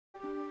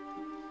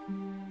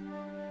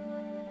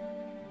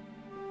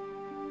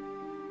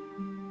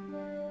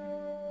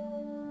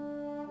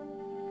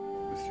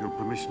your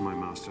permission, my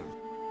master,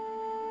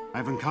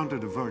 I've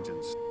encountered a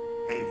Vergence.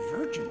 A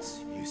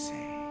Vergence, you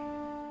say?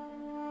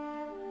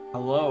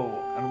 Hello,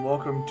 and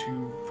welcome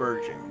to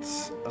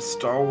Vergence, a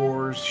Star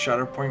Wars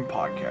Shatterpoint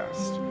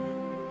podcast.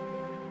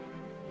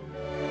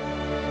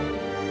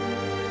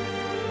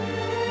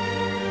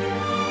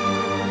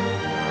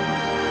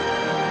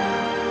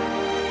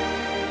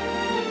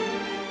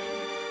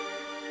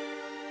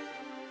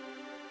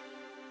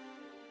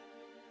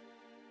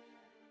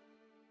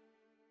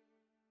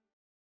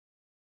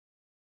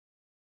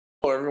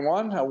 Hello,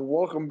 everyone, and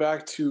welcome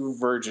back to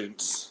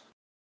Vergence.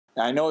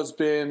 I know it's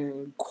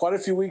been quite a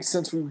few weeks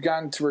since we've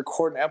gotten to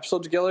record an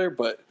episode together,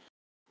 but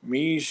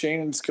me,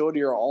 Shane, and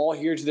Scody are all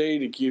here today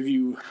to give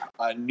you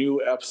a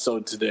new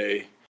episode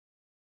today.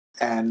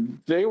 And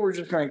today we're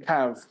just going to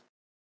kind of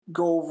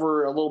go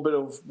over a little bit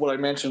of what I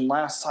mentioned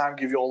last time,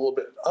 give you all a little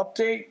bit of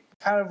update,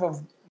 kind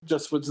of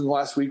just within the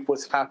last week,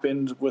 what's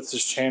happened with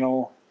this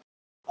channel,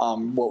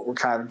 what we're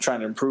kind of trying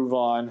to improve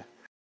on.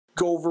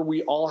 Go over,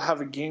 we all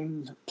have a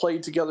game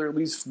played together at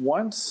least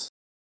once.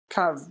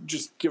 Kind of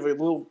just give a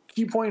little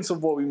key points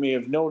of what we may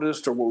have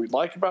noticed or what we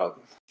like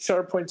about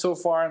Shatterpoint so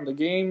far in the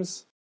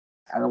games.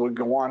 And then we'll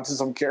go on to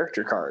some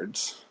character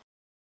cards.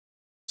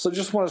 So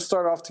just want to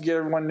start off to get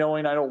everyone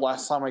knowing, I know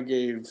last time I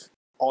gave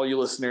all you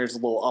listeners a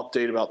little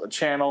update about the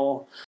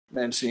channel,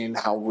 mentioning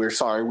how we're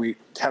sorry we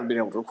haven't been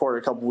able to record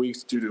a couple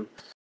weeks due to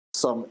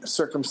some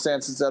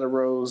circumstances that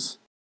arose.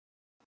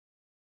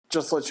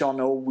 Just to let y'all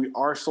know, we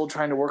are still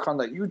trying to work on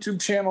that YouTube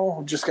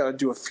channel. Just got to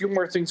do a few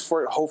more things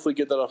for it, hopefully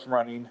get that up and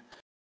running.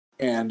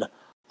 And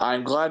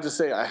I'm glad to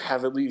say I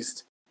have at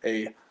least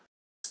a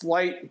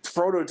slight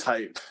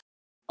prototype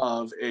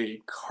of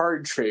a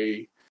card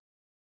tray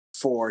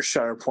for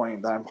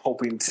Shatterpoint that I'm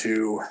hoping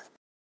to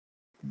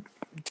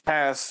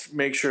test,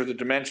 make sure the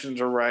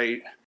dimensions are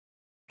right,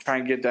 try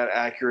and get that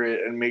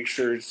accurate, and make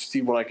sure to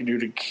see what I can do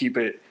to keep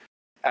it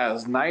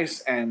as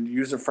nice and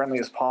user-friendly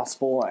as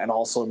possible, and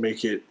also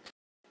make it,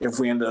 if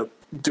we end up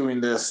doing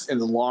this in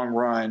the long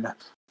run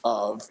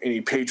of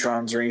any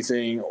patrons or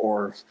anything,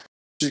 or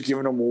just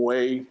giving them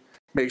away,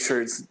 make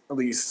sure it's at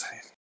least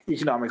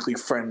economically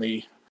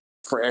friendly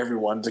for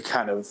everyone to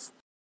kind of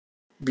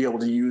be able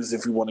to use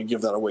if we want to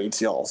give that away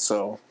to y'all.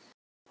 So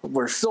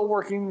we're still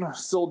working,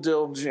 still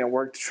diligent at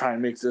work to try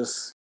and make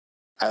this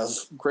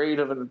as great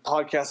of a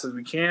podcast as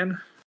we can.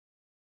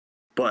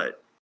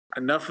 But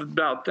enough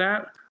about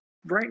that.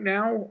 Right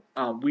now,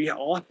 we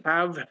all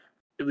have,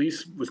 at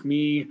least with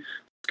me,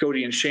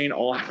 Scody and Shane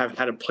all have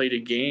had played a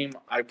game.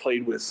 I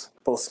played with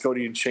both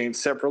Scody and Shane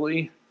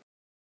separately.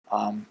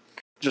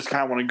 Just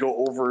kind of want to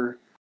go over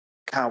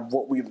kind of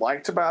what we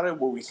liked about it,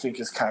 what we think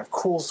is kind of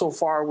cool so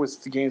far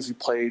with the games we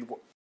played.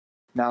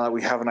 Now that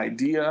we have an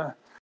idea,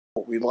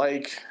 what we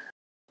like,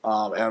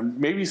 and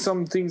maybe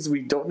some things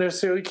we don't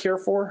necessarily care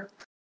for,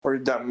 or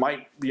that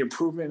might be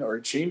improvement or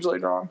a change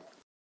later on.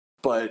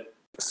 But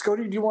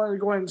Scody, do you want to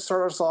go ahead and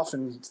start us off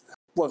and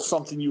what's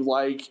something you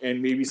like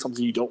and maybe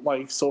something you don't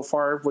like so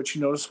far, what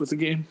you noticed with the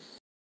game?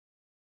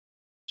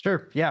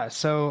 Sure. Yeah.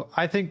 So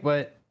I think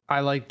what I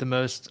like the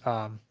most,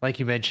 like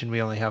you mentioned,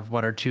 we only have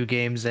one or two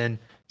games in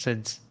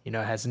since, it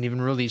hasn't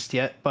even released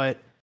yet. But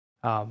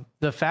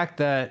the fact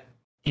that,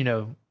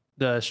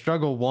 the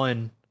struggle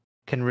one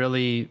can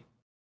really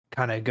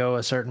kind of go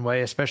a certain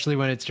way, especially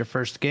when it's your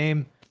first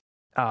game.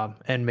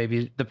 And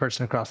maybe the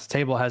person across the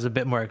table has a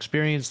bit more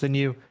experience than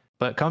you.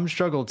 But come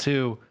struggle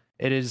two,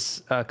 it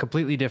is a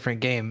completely different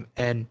game.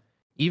 And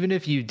even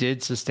if you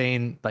did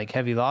sustain like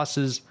heavy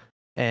losses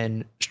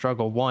and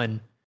struggle one,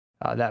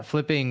 that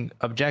flipping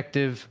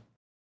objective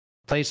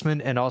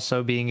placement and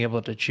also being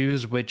able to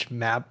choose which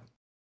map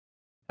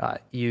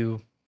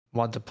you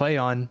want to play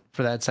on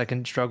for that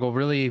second struggle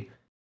really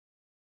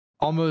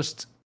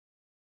almost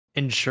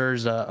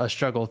ensures a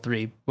struggle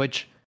three,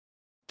 which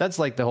that's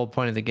like the whole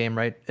point of the game,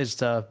 right? Is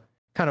to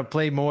kind of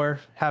play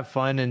more, have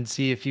fun, and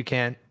see if you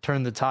can't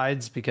turn the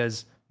tides,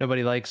 because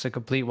nobody likes a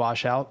complete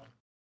washout.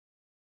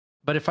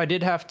 But if I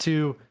did have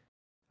to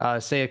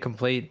say a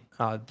complete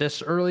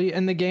this early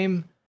in the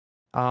game,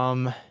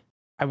 I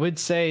would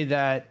say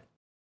that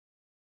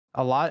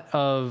a lot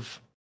of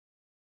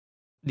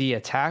the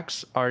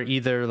attacks are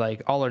either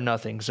like all or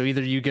nothing. So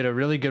either you get a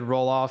really good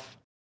roll off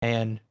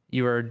and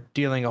you are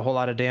dealing a whole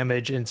lot of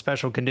damage in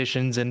special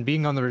conditions, and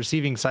being on the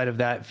receiving side of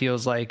that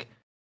feels like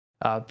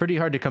pretty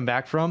hard to come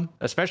back from,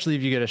 especially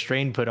if you get a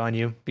strain put on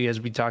you,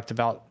 because we talked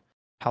about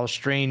how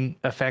strain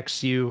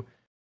affects you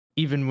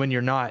even when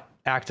you're not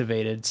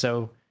activated.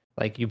 So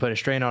like you put a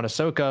strain on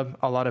Ahsoka,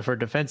 a lot of her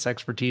defense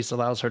expertise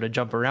allows her to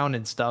jump around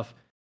and stuff.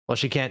 Well,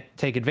 she can't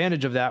take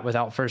advantage of that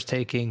without first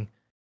taking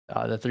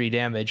the 3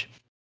 damage.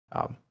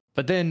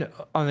 But then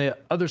on the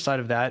other side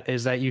of that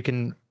is that you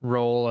can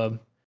roll a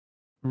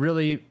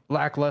really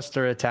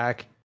lackluster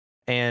attack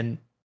and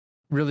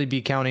really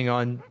be counting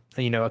on,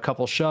 a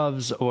couple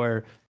shoves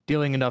or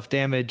dealing enough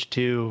damage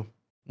to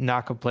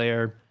knock a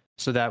player,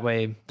 so that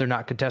way they're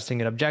not contesting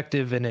an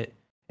objective, and it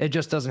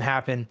just doesn't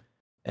happen.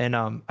 And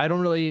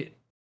I,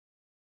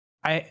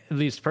 at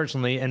least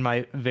personally, in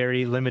my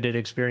very limited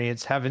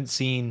experience, haven't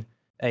seen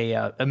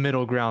a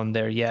middle ground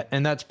there yet,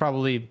 and that's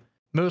probably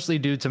mostly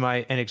due to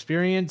my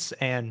inexperience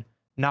and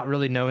not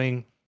really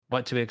knowing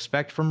what to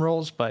expect from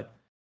roles. But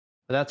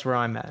that's where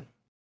I'm at.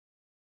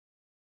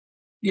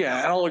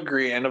 Yeah, I'll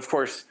agree. And of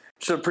course,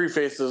 should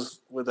preface this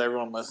with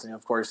everyone listening.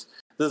 Of course,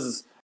 this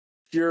is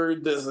pure.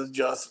 This is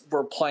just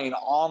we're playing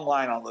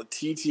online on the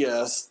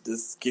TTS.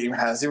 This game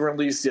hasn't even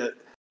released yet.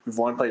 We've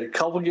only played a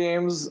couple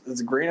games.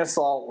 It's a grain of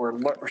salt.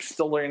 We're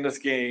still learning this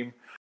game.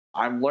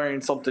 I'm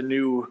learning something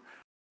new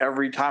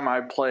every time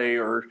I play,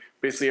 or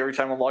basically every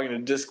time I'm logging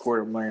into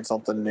Discord, I'm learning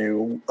something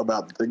new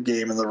about the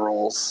game and the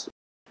roles.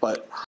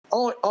 But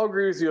I'll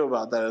agree with you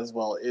about that as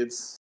well.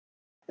 It's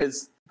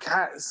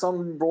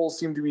some roles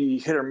seem to be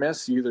hit or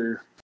miss.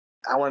 Either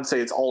I wouldn't say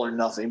it's all or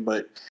nothing,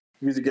 but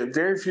you either get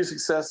very few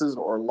successes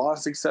or a lot of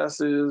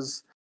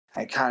successes,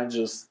 and kind of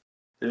just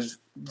there's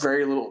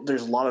very little.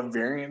 There's a lot of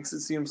variance.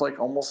 It seems like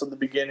almost at the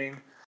beginning,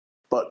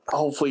 but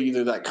hopefully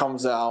either that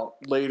comes out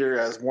later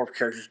as more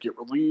characters get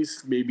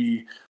released.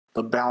 Maybe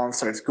the balance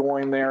starts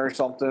going there or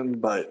something.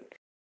 But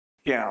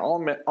yeah,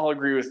 I'll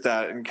agree with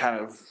that and kind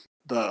of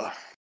the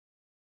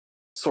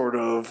sort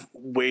of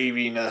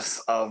waviness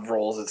of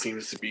roles it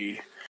seems to be.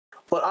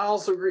 But I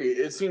also agree.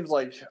 It seems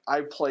like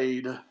I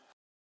played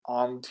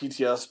on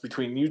TTS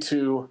between you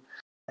two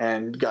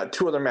and got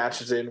 2 other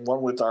matches in.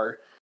 One with our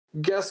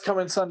guest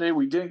coming Sunday.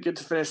 We didn't get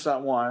to finish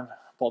that one.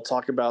 I'll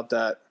talk about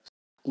that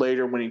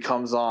later when he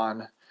comes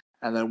on.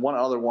 And then one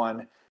other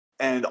one.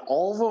 And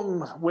all of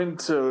them went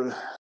to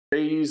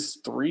phase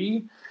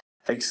 3,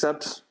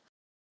 except,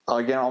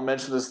 again, I'll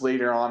mention this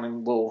later on in a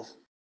little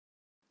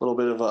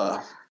bit of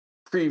a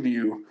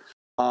preview.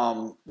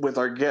 With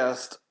our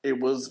guest, it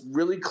was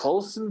really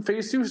close in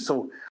phase 2,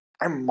 so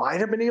I might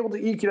have been able to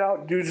eke it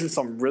out due to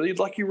some really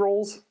lucky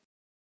rolls,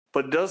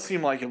 but it does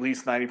seem like at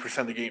least 90%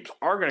 of the games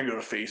are going to go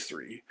to phase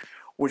 3,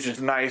 which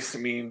is nice.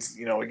 It means,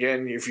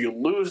 again, if you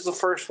lose the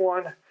first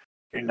one,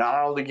 you're not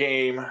out of the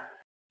game.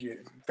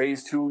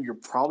 Phase 2, you're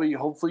probably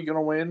hopefully going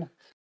to win,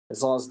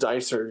 as long as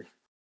dice are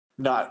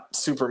not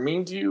super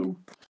mean to you,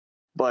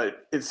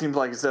 but it seems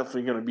like it's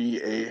definitely going to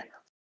be a,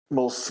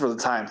 most for the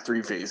time,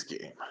 3-phase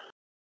game.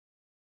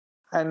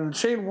 And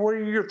Shane, what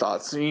are your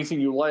thoughts?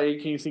 Anything you like?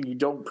 Anything you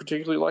don't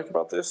particularly like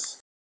about this?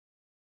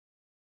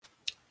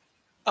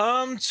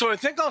 So I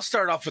think I'll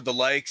start off with the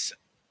likes.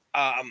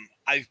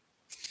 I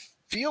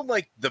feel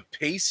like the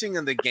pacing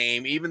of the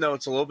game, even though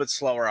it's a little bit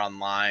slower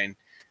online,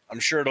 I'm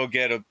sure it'll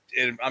get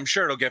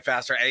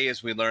faster. A,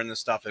 as we learn this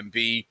stuff, and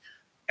B,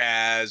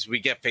 as we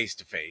get face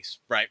to face,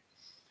 right?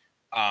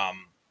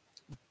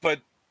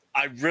 But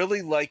I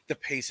really like the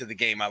pace of the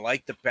game. I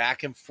like the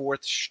back and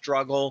forth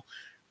struggle.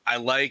 I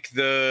like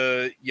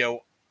the,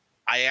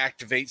 I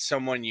activate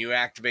someone, you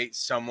activate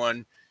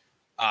someone.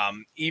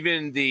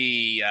 Even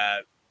the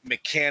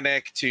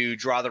mechanic to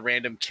draw the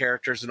random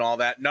characters and all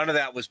that, none of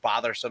that was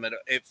bothersome.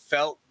 It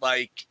felt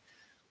like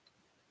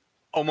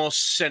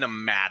almost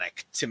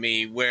cinematic to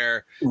me,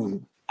 where,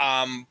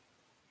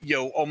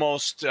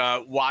 almost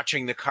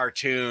watching the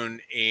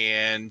cartoon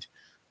and,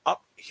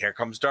 here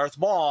comes Darth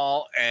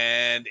Maul,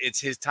 and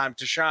it's his time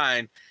to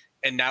shine.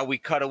 And now we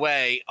cut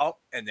away.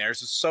 And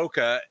there's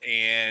Ahsoka,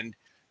 and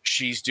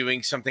she's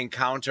doing something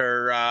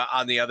counter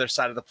on the other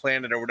side of the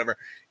planet or whatever.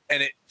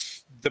 And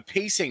the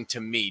pacing to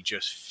me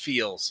just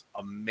feels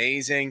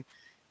amazing.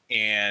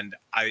 And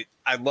I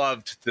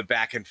loved the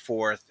back and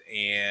forth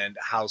and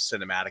how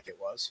cinematic it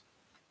was.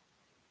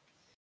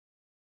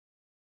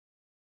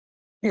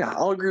 Yeah,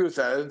 I'll agree with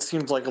that. It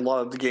seems like a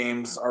lot of the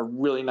games are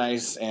really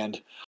nice,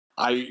 and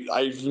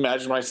I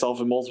imagine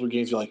myself in multiple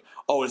games be like,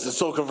 oh, it's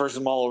Ahsoka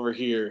versus Maul over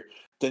here.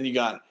 Then you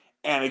got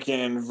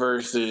Anakin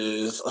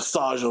versus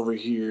Asajj over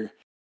here,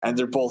 and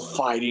they're both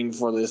fighting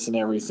for this and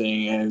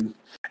everything. And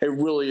it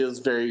really is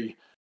very,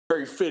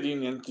 very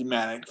fitting and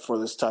thematic for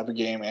this type of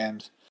game.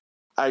 And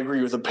I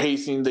agree with the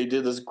pacing. They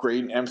did this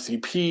great in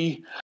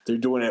MCP. They're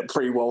doing it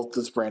pretty well with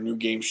this brand new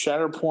game,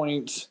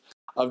 Shatterpoint,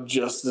 of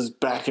just this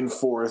back and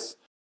forth.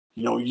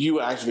 You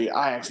activate,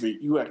 I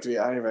activate, you activate,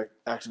 I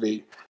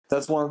activate.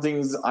 That's one of the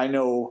things I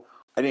know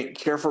I didn't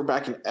care for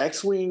back in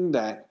X-Wing,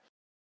 that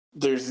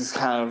there's this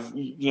kind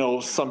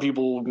of, some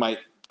people might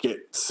get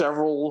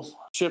several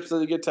ships that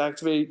they get to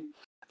activate,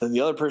 then the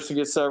other person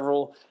gets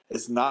several.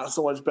 It's not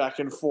so much back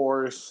and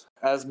forth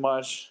as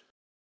much.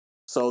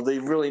 So they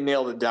really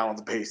nailed it down with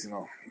the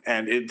pacing,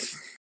 and it's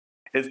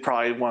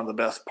probably one of the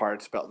best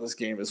parts about this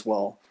game as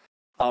well.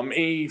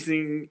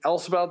 Anything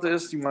else about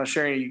this? Do you want to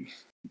share any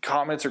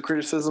comments or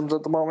criticisms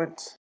at the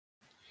moment?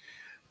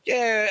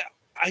 Yeah,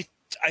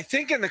 I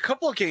think in the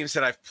couple of games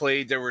that I've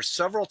played, there were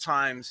several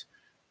times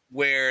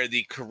where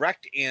the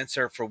correct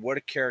answer for what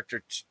a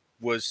character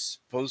was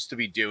supposed to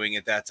be doing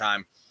at that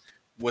time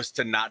was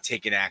to not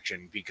take an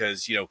action,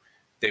 because,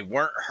 they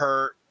weren't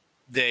hurt.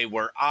 They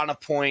were on a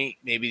point.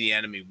 Maybe the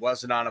enemy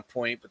wasn't on a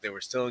point, but they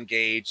were still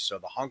engaged, so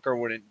the hunker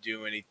wouldn't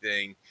do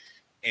anything.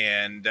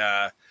 And,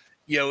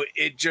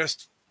 it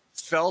just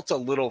felt a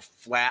little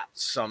flat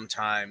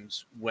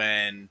sometimes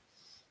when,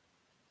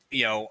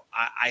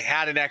 I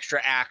had an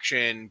extra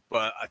action,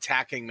 but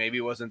attacking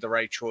maybe wasn't the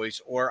right choice,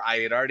 or I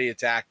had already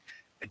attacked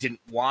I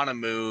didn't want to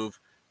move.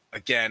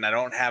 Again, I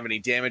don't have any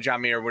damage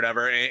on me or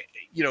whatever. It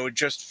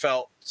just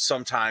felt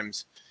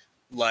sometimes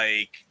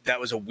like that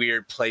was a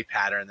weird play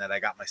pattern that I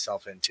got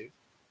myself into.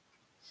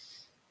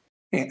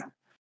 Yeah,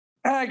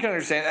 I can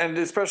understand, and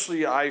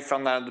especially I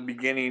found that at the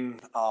beginning,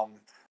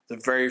 the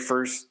very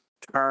first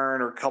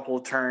turn or couple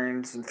of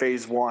turns in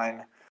phase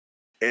 1,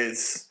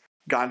 it's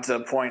gotten to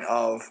the point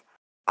of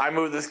I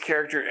move this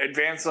character,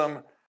 advance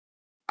them.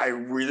 I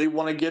really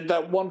want to get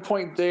that 1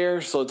 point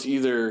there, so it's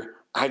either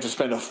I have to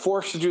spend a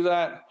force to do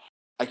that.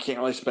 I can't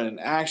really spend an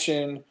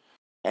action,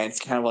 and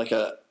it's kind of like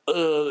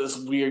this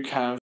weird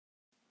kind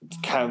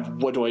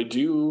of what do I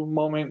do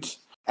moment.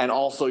 And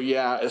also,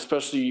 yeah,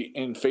 especially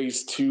in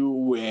phase 2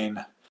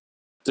 when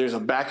there's a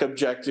back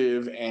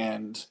objective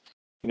and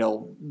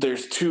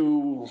there's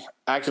 2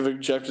 active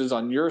objectives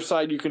on your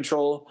side you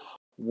control,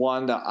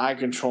 one that I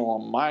control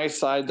on my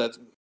side.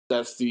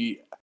 That's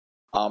the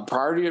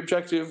priority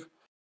objective,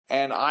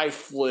 and I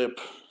flip,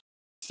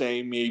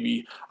 say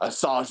maybe a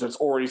Saj that's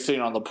already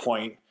sitting on the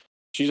point.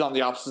 She's on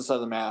the opposite side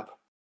of the map.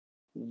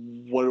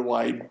 What do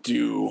I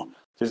do?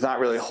 There's not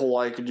really a whole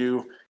lot I can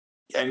do.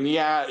 And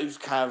yeah, it's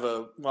kind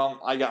of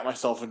I got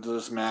myself into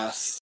this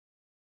mess.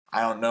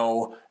 I don't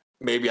know.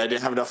 Maybe I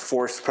didn't have enough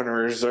force to put in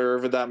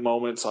reserve at that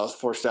moment, so I was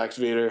forced to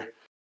activate her.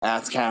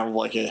 That's kind of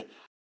like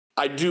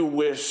I do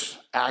wish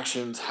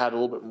actions had a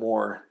little bit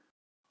more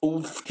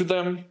oomph to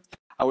them.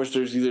 I wish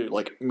there's either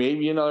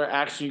maybe another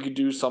action you could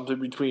do, something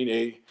between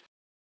a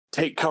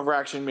take cover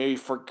action, maybe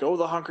forgo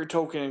the hunker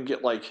token and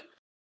get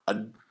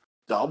a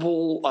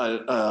double,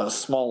 a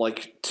small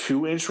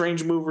 2-inch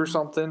range move or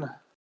something.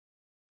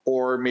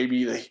 Or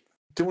maybe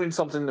doing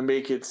something to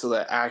make it so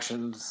that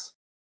actions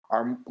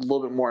are a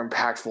little bit more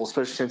impactful,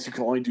 especially since you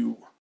can only do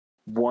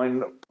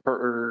you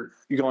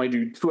can only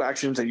do 2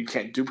 actions and you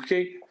can't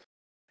duplicate.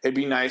 It'd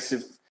be nice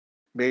if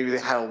maybe they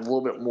had a little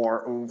bit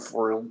more oomph,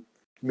 or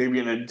maybe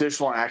an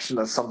additional action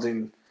that's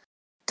something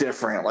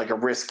different, like a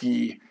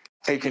risky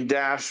take and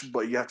dash,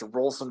 but you have to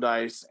roll some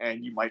dice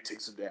and you might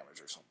take some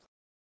damage or something.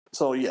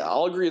 So yeah,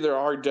 I'll agree there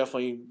are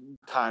definitely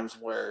times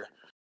where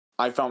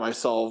I found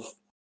myself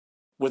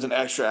with an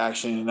extra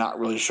action and not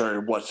really sure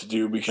what to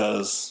do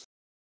because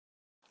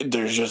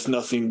there's just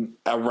nothing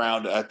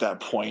around at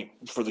that point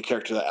for the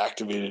character that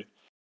activated.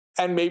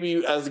 And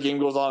maybe as the game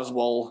goes on as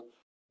well,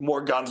 more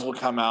guns will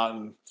come out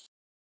and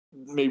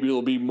maybe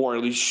it'll be more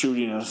at least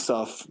shooting and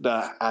stuff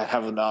that I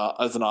have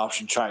as an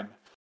option, try and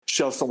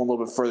shove someone a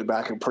little bit further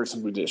back and put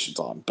some conditions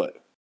on.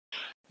 But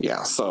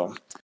yeah, so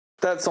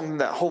that's something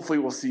that hopefully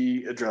we'll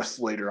see addressed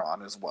later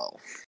on as well.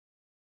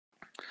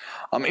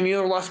 Any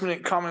other last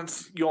minute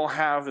comments you all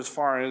have as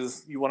far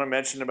as you want to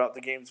mention about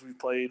the games we've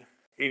played?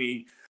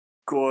 Any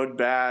good,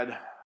 bad?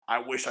 I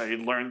wish I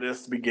had learned this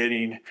at the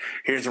beginning.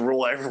 Here's a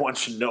rule everyone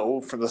should know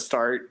from the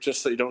start,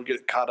 just so you don't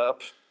get caught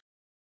up.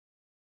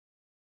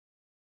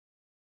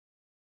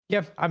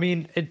 Yeah, I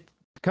mean, it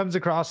comes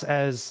across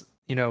as,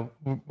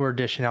 we're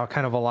dishing out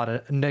kind of a lot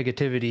of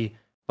negativity,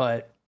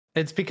 but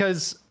it's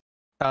because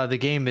the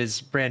game is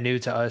brand new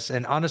to us.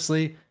 And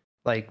honestly,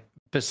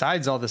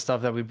 besides all the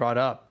stuff that we brought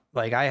up,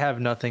 I have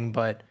nothing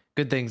but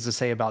good things to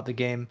say about the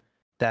game.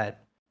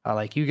 That,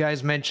 like you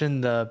guys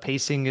mentioned, the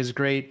pacing is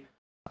great.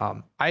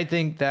 I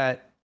think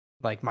that,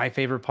 my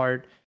favorite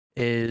part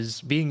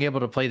is being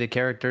able to play the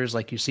characters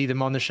like you see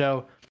them on the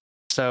show.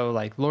 So,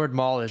 Lord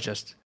Maul is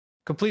just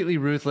completely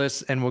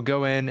ruthless and will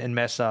go in and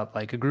mess up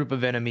a group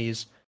of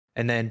enemies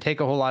and then take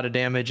a whole lot of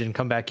damage and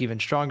come back even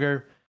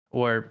stronger.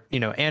 Or,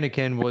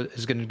 Anakin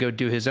is going to go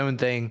do his own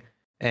thing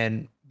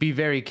and be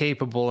very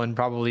capable and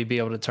probably be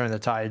able to turn the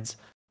tides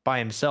by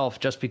himself,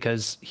 just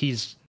because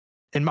he's,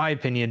 in my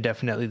opinion,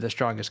 definitely the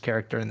strongest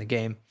character in the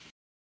game.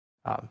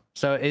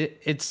 So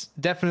it's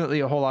definitely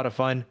a whole lot of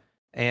fun.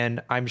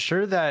 And I'm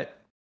sure that,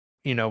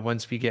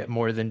 once we get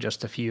more than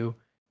just a few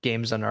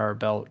games under our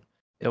belt,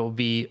 it will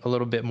be a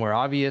little bit more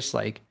obvious.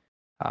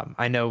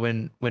 I know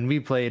when we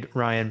played,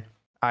 Ryan,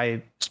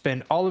 I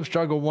spent all of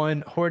struggle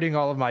 1 hoarding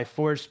all of my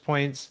force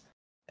points.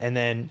 And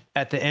then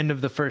at the end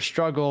of the first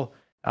struggle,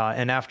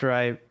 and after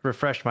I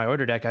refreshed my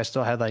order deck, I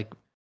still had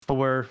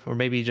 4 or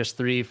maybe just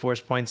 3 force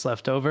points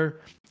left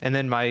over. And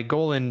then my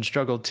goal in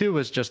struggle 2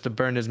 was just to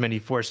burn as many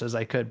force as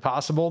I could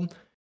possible.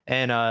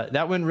 And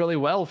that went really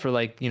well for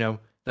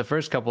the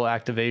first couple of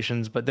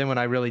activations. But then when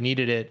I really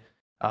needed it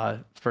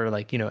for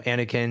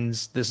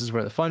Anakin's "This is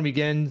where the fun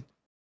begins,"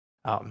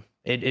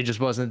 it just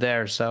wasn't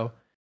there. So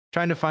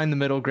trying to find the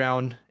middle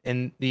ground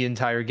in the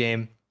entire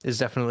game is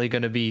definitely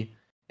going to be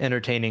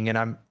entertaining. And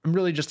I'm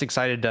really just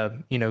excited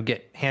to,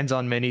 get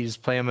hands-on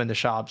minis, play them in the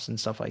shops and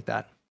stuff like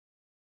that.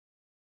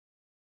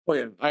 Well,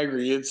 yeah, I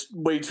agree. It's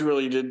way too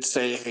early to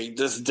say, hey,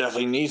 this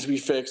definitely needs to be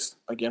fixed.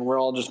 Again, we're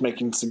all just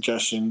making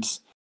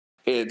suggestions.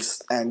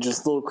 And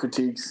just little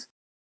critiques.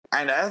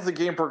 And as the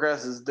game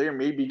progresses, there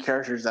may be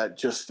characters that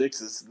just fix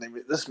this.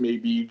 This may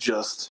be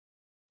just,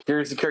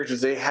 here's the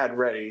characters they had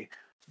ready.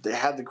 They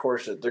had the core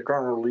set. They're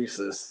going to release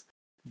this.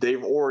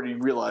 They've already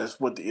realized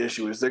what the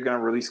issue is. They're going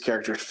to release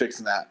characters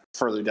fixing that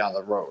further down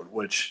the road,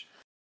 which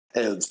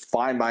It's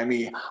fine by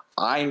me.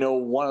 I know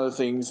one of the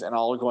things, and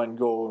I'll go ahead and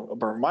go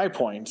over my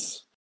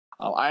points.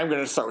 I'm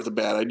going to start with the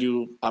bad.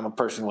 I'm a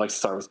person who likes to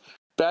start with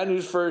bad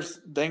news first,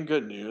 then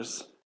good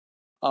news.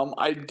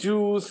 I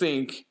do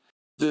think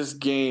this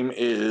game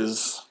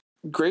is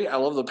great. I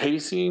love the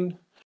pacing.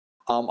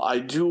 I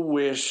do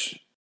wish,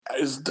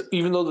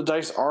 even though the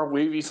dice are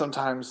wavy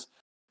sometimes,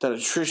 that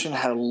attrition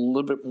had a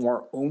little bit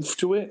more oomph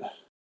to it.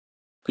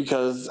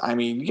 Because, I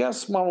mean,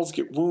 yes, models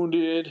get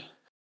wounded.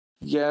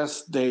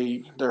 Yes,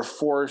 their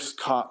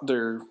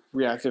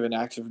reactive and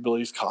active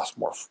abilities cost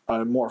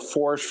more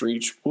force for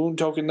each wound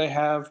token they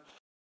have.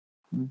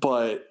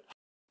 But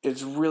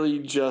it's really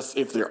just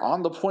if they're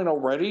on the point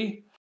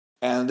already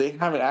and they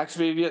haven't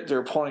activated yet, their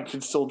opponent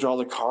can still draw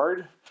the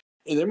card.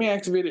 And they may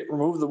activate it,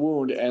 remove the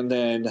wound, and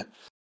then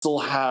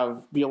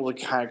still be able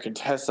to kind of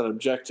contest that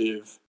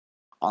objective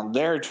on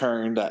their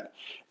turn that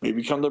may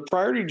become the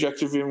priority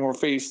objective in more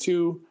phase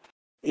 2.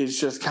 It's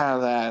just kind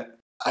of that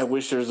I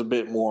wish there was a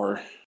bit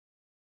more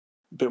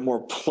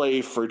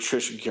play for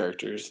attrition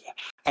characters.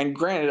 And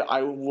granted,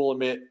 I will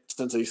admit,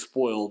 since they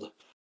spoiled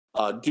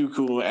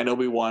Dooku and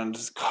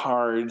Obi-Wan's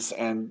cards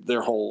and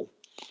their whole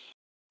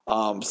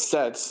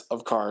sets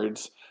of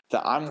cards,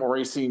 that I'm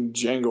already seeing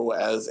Jango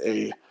as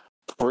a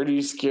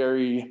pretty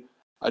scary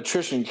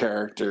attrition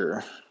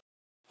character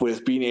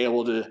with being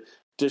able to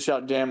dish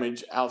out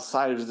damage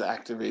outside of his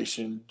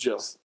activation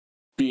just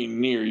being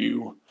near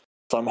you.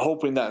 So I'm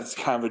hoping that's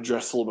kind of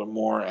addressed a little bit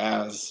more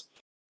as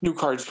new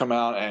cards come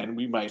out, and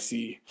we might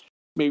see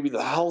maybe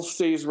the health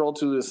stays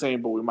relatively the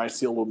same, but we might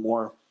see a little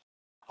more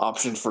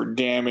options for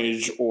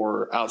damage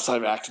or outside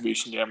of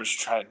activation damage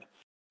to try and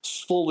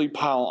slowly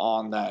pile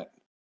on that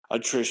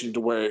attrition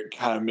to where it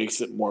kind of makes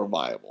it more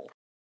viable.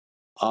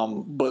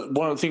 But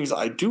one of the things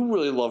I do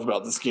really love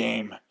about this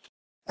game,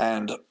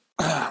 and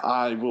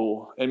I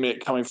will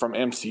admit coming from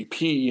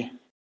MCP,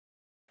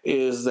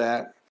 is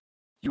that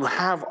you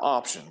have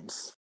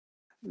options.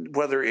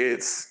 Whether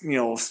it's,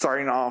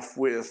 starting off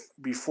with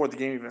before the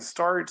game even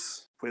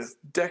starts with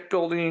deck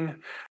building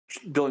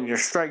your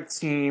strike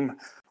team,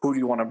 who do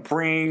you want to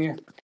bring?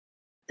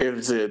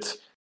 Is it,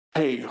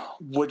 hey,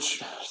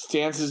 which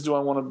stances do I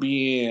want to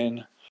be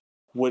in?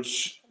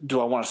 Which do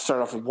I want to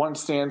start off with one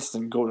stance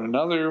and go to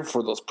another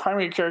for those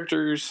primary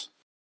characters?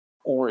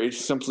 Or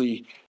it's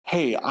simply,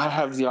 hey, I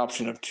have the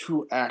option of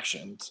 2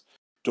 actions.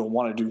 Do I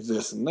want to do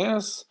this and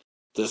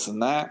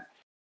that?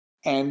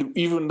 And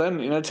even then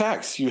in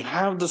attacks, you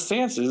have the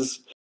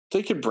stances,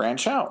 they could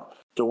branch out.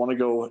 Do I want to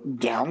go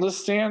down the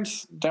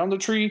stance, down the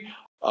tree,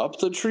 up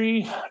the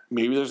tree?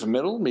 Maybe there's a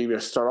middle. Maybe I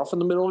start off in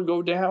the middle and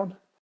go down.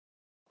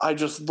 I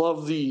just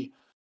love the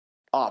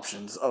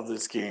options of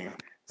this game.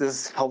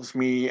 This helps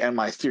me and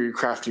my theory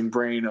crafting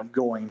brain of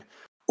going,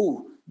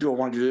 ooh, do I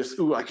want to do this?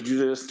 Ooh, I could do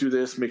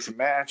this, mix and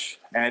match.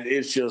 And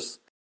it's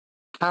just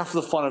half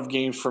the fun of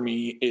games for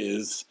me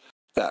is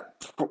that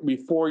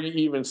before you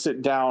even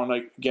sit down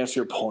against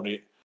your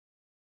opponent,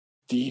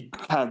 the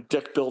kind of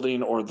deck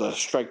building or the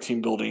strike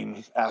team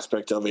building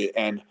aspect of it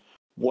and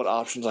what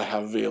options I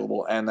have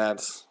available. And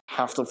that's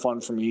half the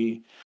fun for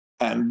me.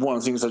 And one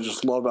of the things I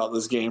just love about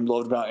this game,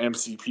 loved about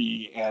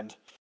MCP, and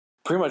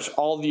pretty much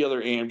all the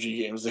other AMG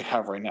games they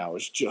have right now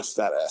is just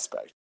that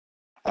aspect.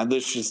 And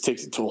this just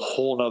takes it to a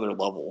whole nother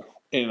level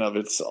in and of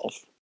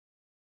itself.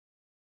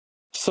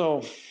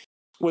 So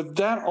with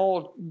that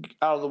all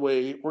out of the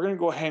way, we're going to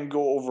go ahead and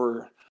go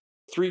over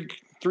three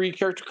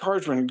character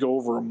cards. We're going to go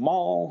over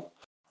Maul,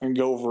 we're going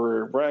to go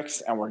over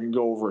Rex, and we're going to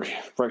go over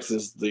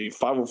Rex's the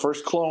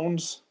 501st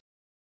clones.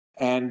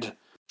 And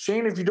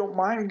Shane, if you don't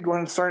mind, go ahead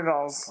and start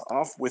us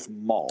off with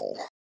Maul.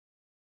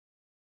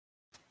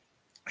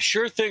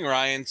 Sure thing,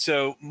 Ryan.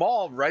 So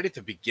Maul, right at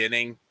the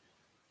beginning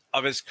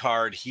of his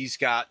card, he's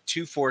got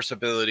 2 force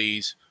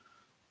abilities,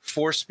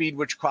 force speed,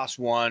 which costs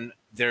 1.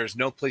 There's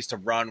no place to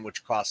run,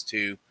 which costs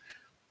 2.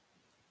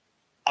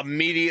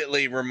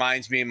 Immediately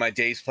reminds me of my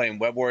days playing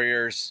Web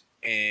Warriors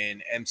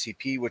in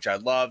MCP, which I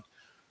loved.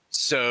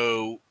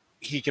 So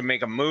he can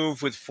make a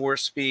move with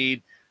force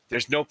speed.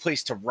 There's no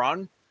place to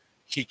run.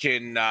 He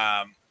can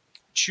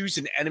choose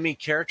an enemy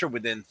character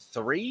within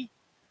 3,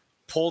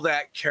 pull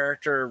that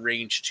character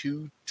range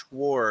 2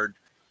 toward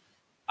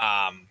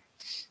a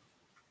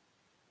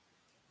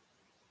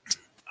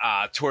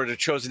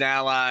chosen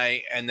ally,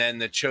 and then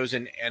the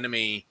chosen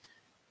enemy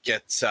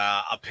gets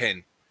a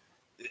pin.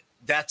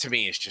 That to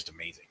me is just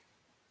amazing.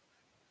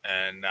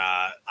 And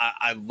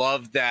I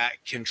love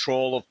that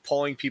control of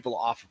pulling people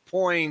off of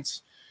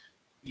points,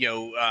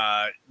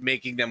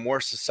 making them more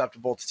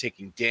susceptible to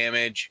taking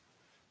damage.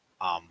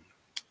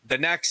 The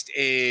next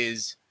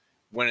is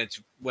when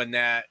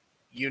that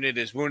unit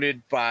is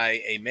wounded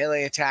by a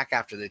melee attack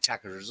after the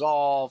attack is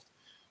resolved.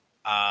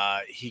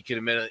 He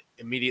can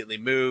immediately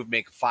move,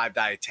 make a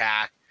 5-die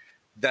attack.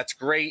 That's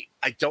great.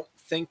 I don't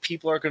think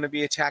people are going to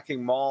be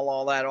attacking Maul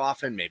all that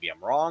often. Maybe I'm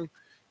wrong.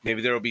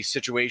 Maybe there will be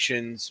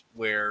situations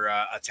where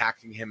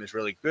attacking him is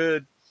really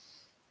good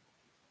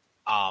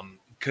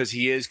because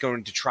he is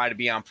going to try to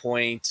be on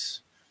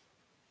point.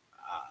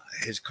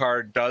 His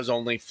card does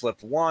only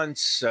flip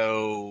once,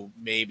 so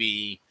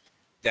maybe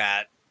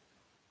that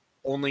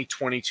only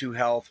 22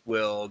 health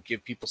will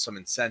give people some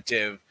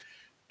incentive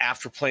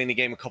after playing the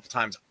game a couple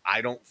times.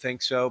 I don't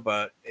think so,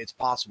 but it's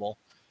possible.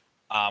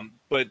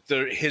 But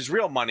his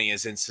real money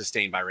is in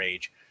Sustained by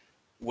Rage,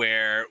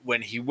 where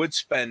when he would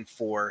spend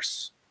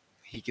force,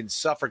 he can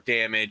suffer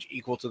damage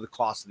equal to the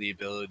cost of the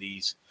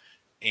abilities.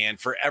 And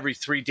for every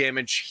 3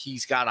 damage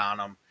he's got on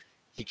him,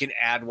 he can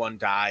add 1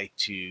 die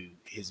to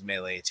his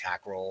melee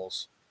attack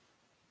rolls.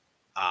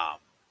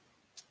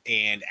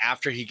 And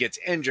after he gets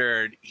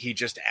injured, he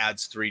just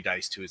adds 3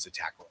 dice to his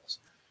attack rolls.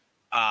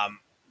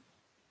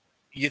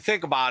 You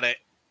think about it,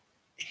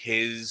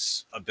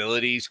 his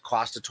abilities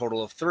cost a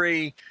total of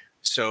 3.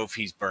 So if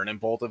he's burning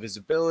both of his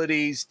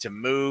abilities to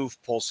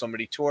move, pull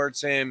somebody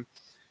towards him,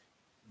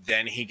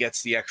 then he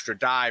gets the extra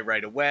die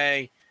right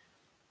away.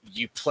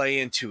 You play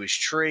into his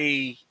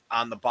tree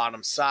on the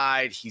bottom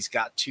side. He's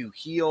got 2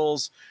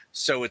 heals.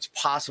 So it's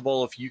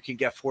possible if you can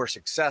get 4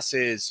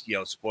 successes,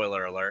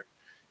 spoiler alert,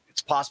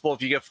 it's possible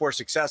if you get 4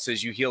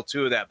 successes, you heal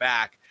 2 of that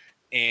back,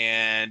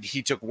 and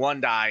he took 1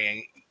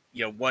 die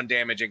and 1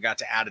 damage and got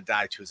to add a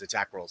die to his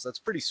attack rolls. That's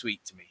pretty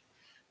sweet to me.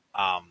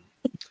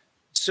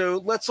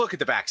 So let's look at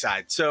the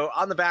backside. So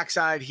on the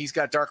backside, he's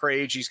got Dark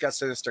Rage, he's got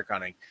Sinister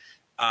Cunning.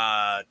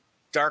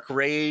 Dark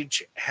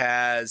Rage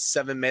has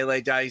 7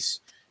 melee dice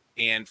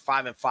and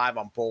 5 and 5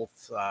 on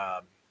both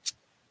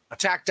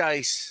attack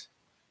dice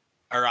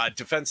or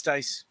defense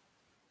dice.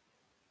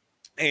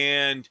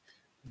 And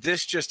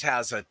this just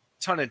has a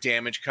ton of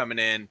damage coming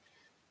in.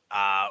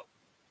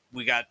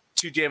 We got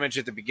 2 damage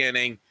at the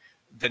beginning.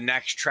 The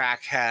next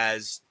track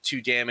has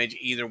 2 damage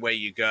either way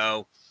you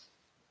go.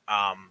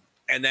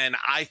 And then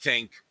I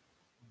think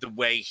the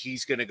way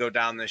he's going to go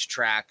down this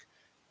track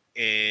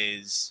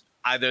is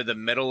either the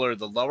middle or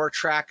the lower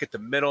track. At the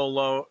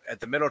middle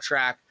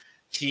track,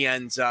 he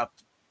ends up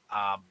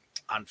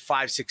on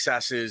 5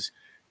 successes,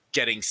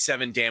 getting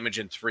 7 damage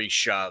and 3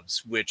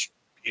 shoves, which,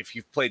 if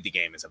you've played the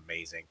game, is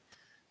amazing.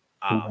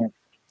 On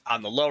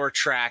the lower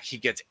track, he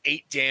gets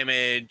 8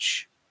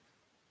 damage,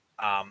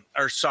 10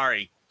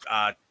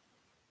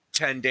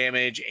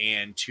 damage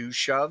and 2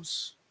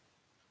 shoves.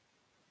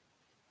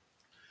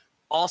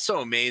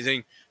 Also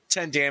amazing.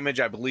 10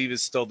 damage, I believe,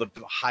 is still the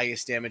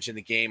highest damage in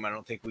the game. I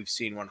don't think we've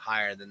seen one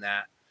higher than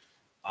that.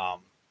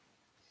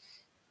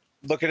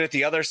 Looking at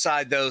the other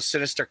side, though,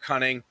 Sinister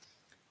Cunning,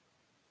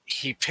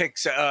 he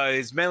picks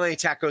his melee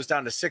attack goes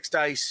down to 6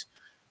 dice,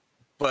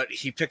 but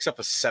he picks up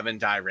a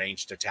 7-die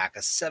ranged attack. A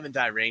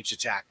 7-die ranged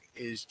attack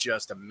is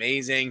just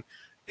amazing.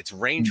 It's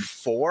range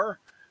 4,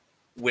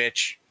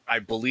 which I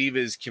believe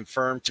is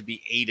confirmed to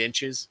be 8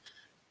 inches.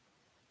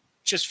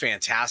 Just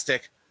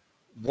fantastic.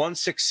 1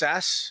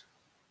 success,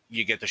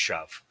 you get the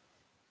shove.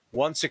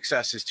 1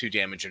 success is 2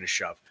 damage and a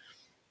shove.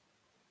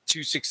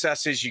 2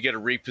 successes, you get a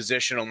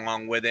reposition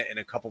along with it and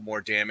a couple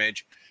more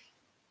damage.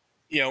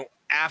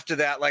 After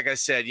that, like I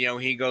said,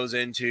 he goes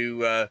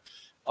into a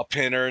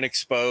pinner and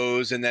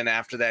expose, and then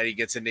after that, he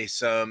gets into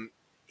some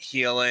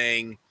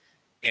healing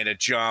and a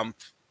jump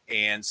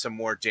and some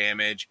more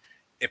damage.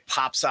 It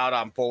pops out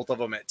on both of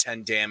them at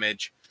 10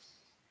 damage.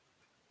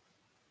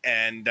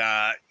 And,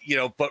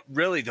 but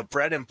really the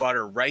bread and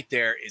butter right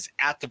there is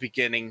at the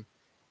beginning.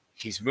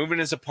 He's moving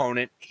his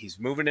opponent. He's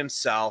moving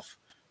himself,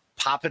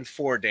 popping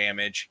 4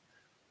 damage.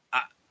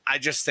 I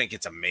just think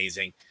it's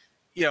amazing.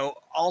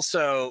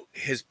 Also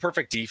his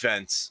perfect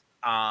defense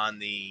on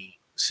the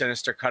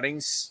Sinister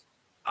cutting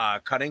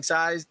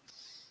size.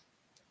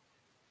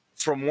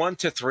 From 1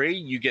 to 3,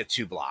 you get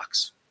 2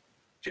 blocks.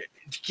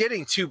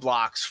 Getting 2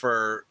 blocks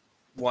for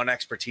 1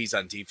 expertise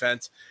on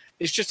defense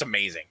is just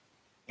amazing.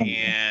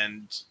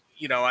 And,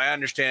 I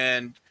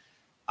understand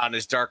on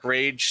his Dark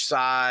Rage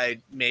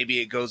side, maybe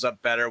it goes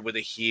up better with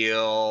a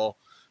heal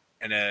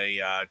and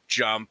a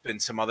jump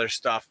and some other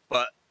stuff.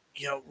 But,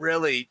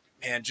 really,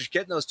 man, just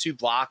getting those 2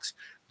 blocks,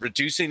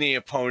 reducing the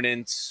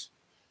opponent's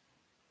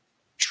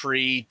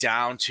tree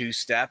down 2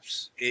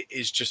 steps, it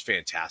is just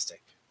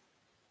fantastic.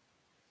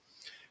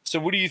 So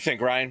what do you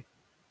think, Ryan?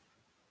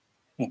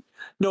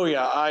 No,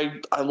 yeah,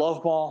 I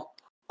love Maul.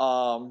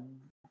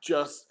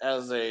 Just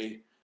as a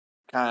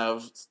kind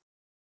of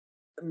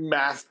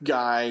math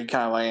guy,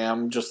 kind of I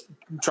am, just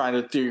trying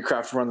to theory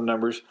craft run the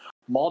numbers.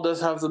 Maul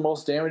does have the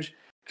most damage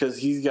because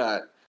he's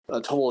got a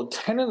total of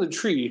 10 in the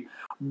tree,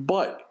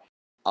 but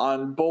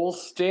on both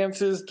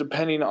stances,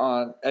 depending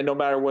on, and no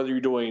matter whether you're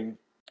doing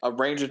a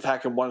range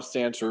attack in one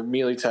stance or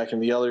melee attack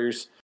in the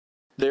others,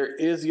 there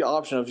is the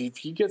option of if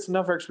he gets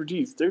enough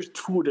expertise, there's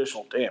 2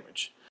 additional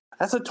damage.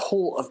 That's a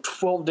total of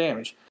 12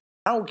 damage.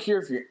 I don't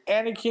care if you're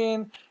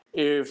Anakin,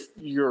 if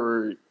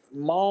you're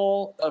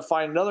Maul,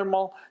 find another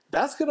Maul,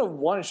 that's going to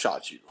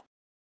one-shot you.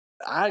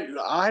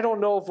 I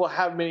don't know if we'll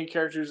have many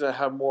characters that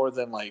have more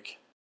than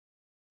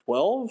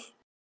 12,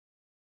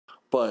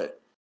 but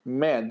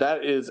man,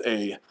 that is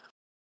a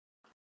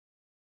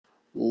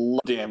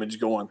lot of damage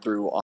going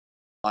through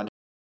on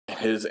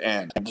his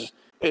end. It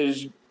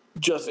is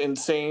just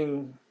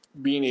insane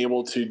being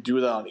able to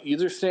do that on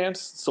either stance.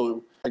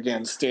 So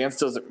again, stance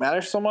doesn't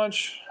matter so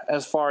much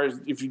as far as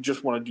if you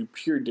just want to do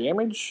pure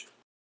damage.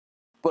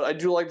 But I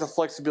do like the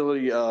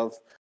flexibility of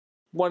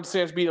one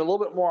stance being a little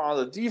bit more on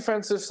the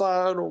defensive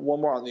side,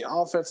 one more on the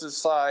offensive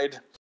side,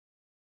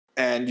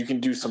 and you can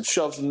do some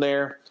shoves in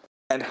there.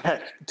 And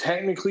heck,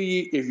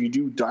 technically, if you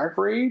do Dark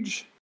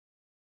Rage,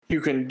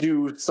 you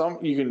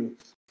can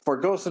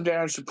forgo some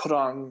damage to put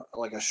on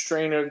like a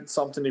strain or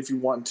something if you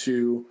want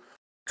to.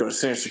 Go to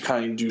stance to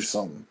kind of do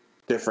some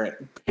different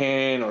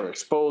pin or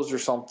expose or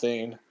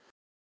something.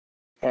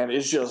 And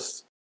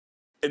it's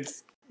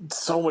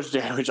so much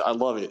damage. I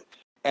love it.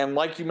 And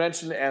like you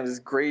mentioned, and it's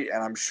great,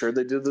 and I'm sure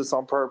they did this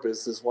on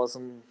purpose.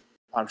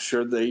 I'm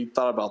sure they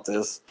thought about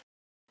this.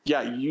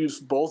 Yeah, you use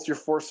both your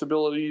force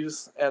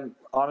abilities and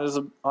on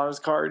his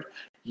card.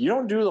 You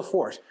don't do the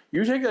force.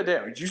 You take that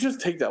damage. You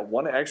just take that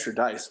one extra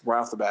dice right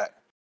off the bat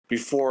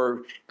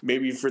before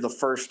maybe for the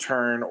first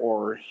turn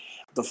or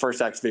the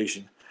first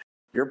activation.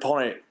 Your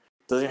opponent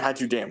doesn't have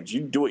to damage.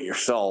 You do it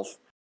yourself.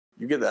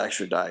 You get the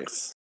extra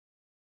dice.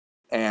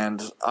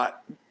 And I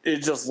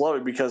just love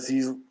it because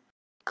he's,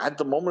 at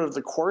the moment of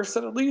the core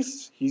set at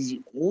least, he's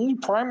the only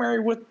primary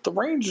with the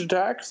ranged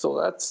attack, so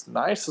that's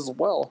nice as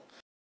well.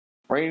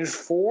 Range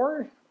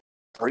 4,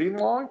 pretty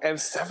long, and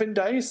 7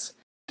 dice.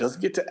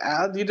 Doesn't get to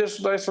add the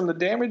additional dice from the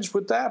damage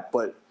with that,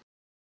 but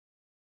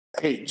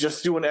hey,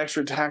 just do an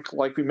extra attack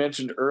like we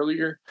mentioned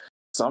earlier.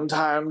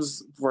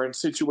 Sometimes we're in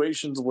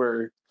situations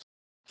where,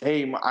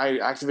 hey, I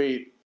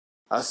activate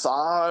a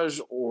Sage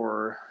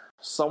or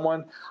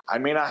someone. I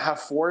may not have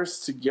force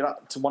to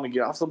want to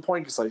get off the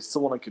point because I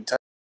still want to contest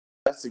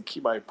and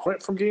keep my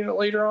opponent from getting it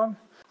later on.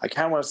 I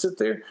kind of want to sit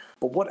there,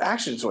 but what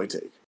actions do I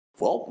take?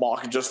 Well, Maul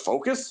can just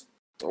focus,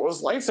 throw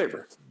his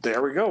lightsaber.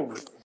 There we go.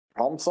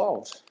 Problem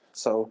solved.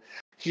 So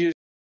he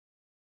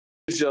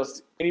is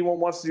just, anyone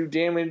wants to do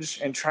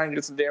damage and try and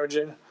get some damage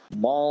in,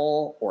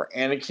 Maul or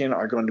Anakin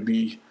are going to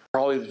be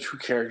probably the two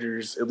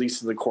characters, at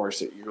least in the course,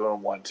 that you're going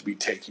to want to be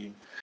taking.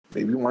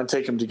 Maybe you want to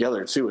take them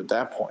together too at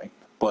that point.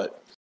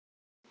 But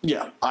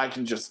yeah, I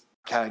can just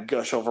kind of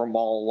gush over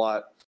Maul a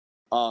lot.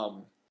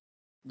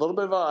 Little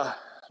bit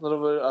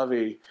of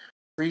a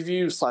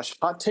preview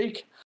 / hot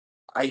take.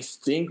 I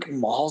think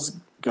Maul's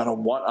gonna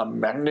want a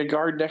Magna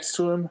Guard next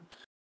to him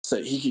so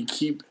that he can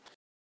keep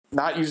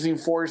not using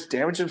force,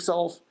 damage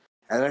himself.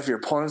 And if your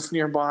opponent's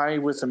nearby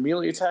with a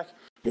melee attack,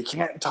 you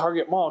can't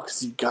target Maul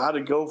because you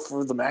gotta go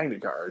for the Magna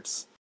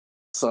Guards.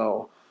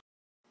 So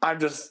I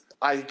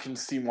can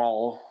see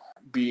Maul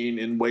being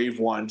in wave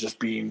 1, just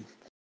being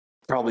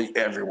probably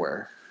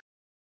everywhere.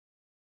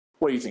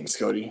 What do you think,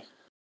 Scotty?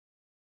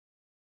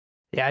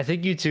 Yeah, I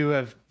think you two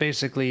have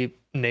basically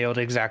nailed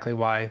exactly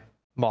why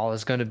Maul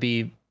is going to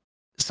be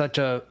such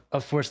a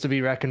force to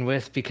be reckoned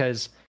with,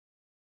 because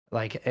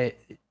like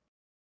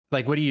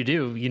what do?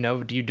 Do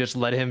you just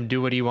let him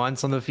do what he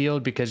wants on the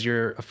field because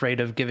you're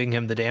afraid of giving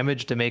him the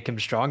damage to make him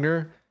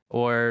stronger?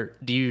 Or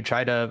do you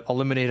try to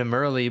eliminate him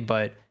early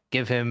but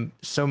give him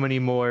so many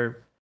more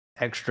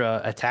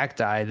extra attack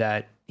die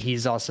that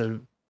he's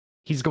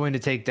going to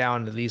take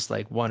down at least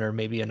like one or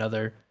maybe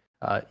another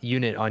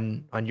unit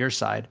on your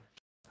side?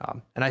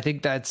 And I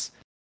think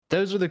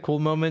those are the cool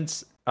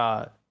moments,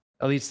 at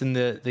least in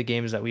the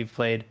games that we've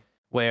played,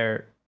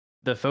 where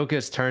the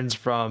focus turns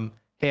from,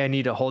 hey, I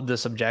need to hold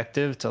this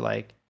objective, to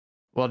like,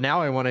 well,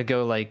 now I want to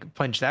go like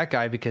punch that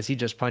guy because he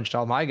just punched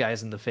all my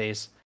guys in the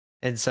face.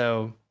 And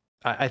so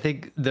I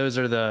think those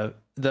are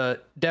the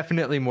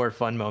definitely more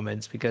fun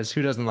moments, because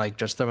who doesn't like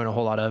just throwing a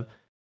whole lot of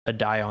a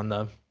die on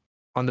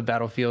the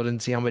battlefield and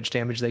see how much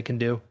damage they can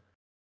do?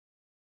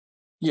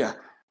 Yeah,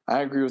 I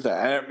agree with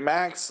that. And at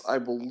max, I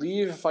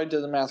believe, if I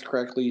did the math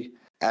correctly,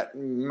 at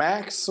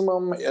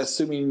maximum,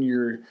 assuming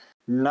you're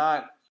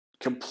not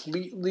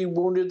completely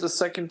wounded the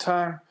second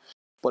time,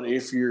 but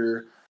if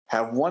you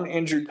have 1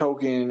 injured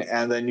token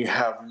and then you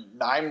have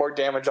 9 more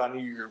damage on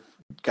you,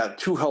 you've got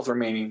 2 health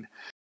remaining,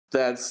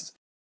 that's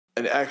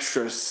an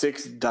extra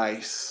 6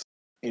 dice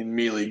in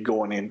melee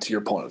going into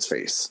your opponent's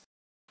face.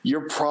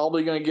 You're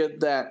probably going to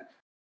get that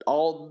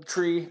all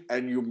tree,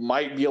 and you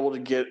might be able to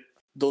get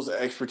those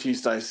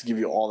expertise dice to give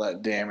you all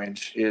that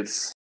damage.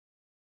 It's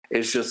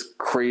just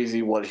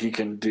crazy what he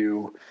can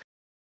do.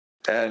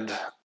 And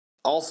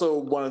also,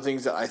 one of the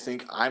things that I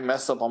think I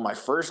messed up on my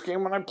first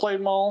game when I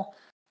played Maul,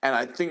 and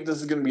I think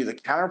this is going to be the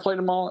counterplay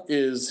to Maul,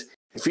 is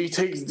if he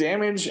takes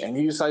damage and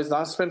he decides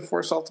not to spend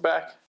force off the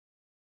back,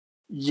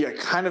 you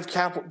kind of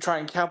try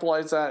and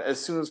capitalize that as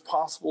soon as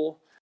possible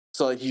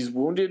so that he's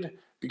wounded,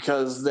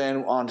 because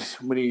then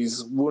when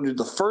he's wounded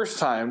the first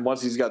time,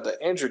 once he's got the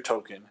injured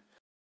token,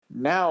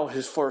 now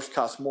his force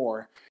costs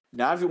more.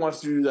 Now if he wants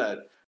to do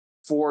that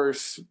force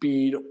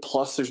speed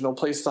plus there's no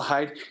place to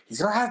hide, he's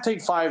going to have to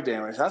take 5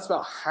 damage. That's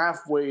about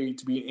halfway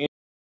to being injured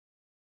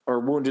or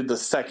wounded the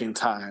second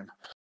time.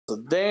 So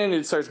then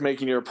it starts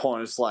making your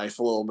opponent's life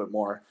a little bit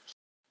more,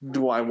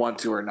 do I want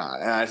to or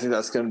not? And I think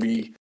that's going to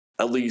be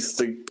at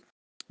least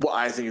what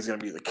I think is going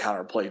to be the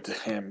counterplay to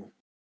him.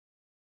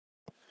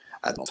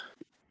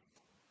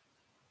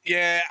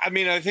 Yeah, I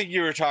mean, I think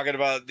you were talking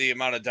about the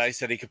amount of dice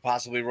that he could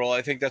possibly roll.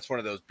 I think that's one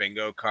of those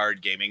bingo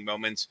card gaming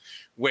moments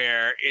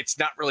where it's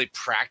not really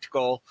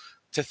practical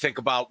to think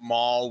about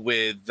Maul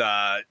with,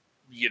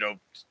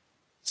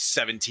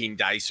 17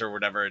 dice or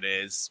whatever it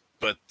is,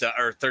 but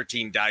or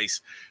 13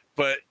 dice.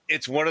 But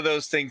it's one of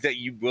those things that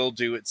you will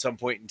do at some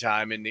point in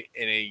time in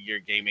your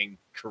gaming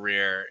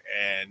career,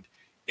 and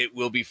it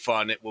will be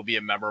fun. It will be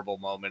a memorable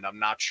moment. I'm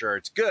not sure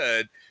it's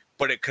good,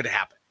 but it could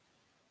happen.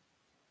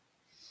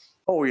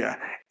 Oh, yeah.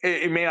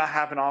 It may not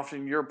happen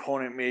often. Your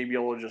opponent may be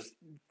able to just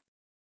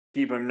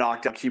keep him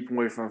knocked out, keep him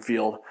away from the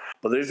field.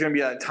 But there's going to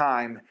be that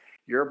time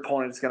your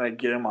opponent's going to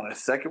get him on a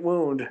second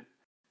wound,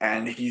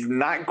 and he's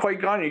not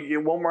quite gone. You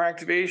get one more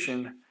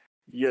activation.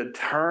 You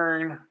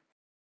turn,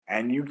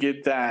 and you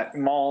get that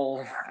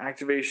Maul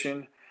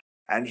activation,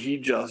 and he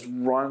just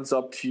runs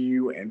up to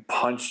you and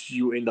punches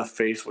you in the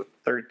face with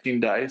 13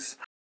 dice.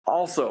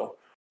 Also,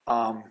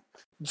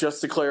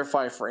 just to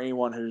clarify for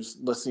anyone who's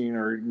listening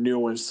or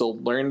new and still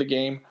learning the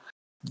game,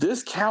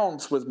 this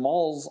counts with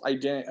Maul's I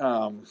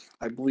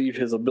believe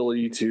his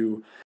ability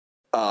to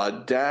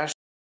dash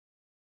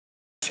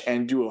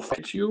and do a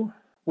fight you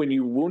when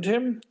you wound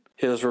him.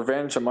 His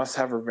revenge, a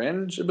must-have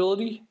revenge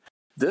ability.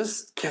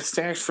 This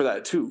stands for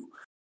that too.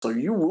 So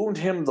you wound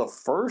him the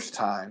first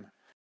time.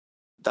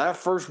 That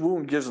first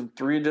wound gives him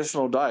 3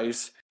 additional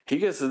dice. He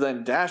gets to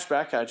then dash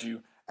back at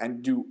you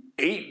and do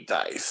 8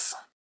 dice.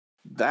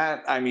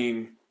 That, I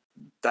mean,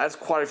 that's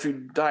quite a few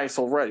dice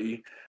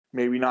already.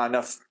 Maybe not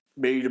enough,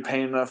 maybe to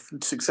pay enough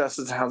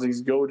successes to how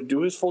these go to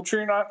do his full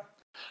tree or not.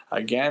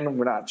 Again,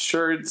 we're not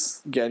sure.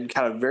 It's, again,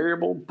 kind of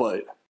variable,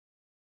 but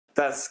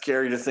that's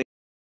scary to think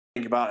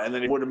about. And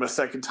then he wound him a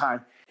second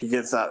time. He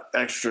gets that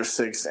extra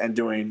 6 and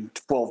doing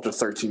 12 to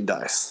 13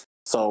 dice.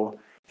 So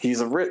he's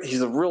a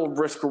real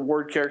risk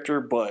reward character,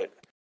 but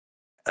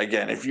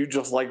again, if you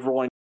just like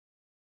rolling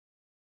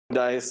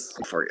dice,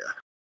 for you.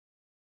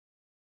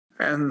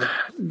 And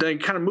then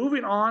kind of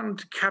moving on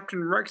to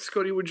Captain Rex.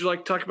 Cody, would you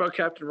like to talk about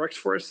Captain Rex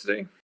for us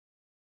today?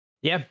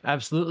 Yeah,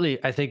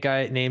 absolutely. I think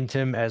I named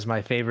him as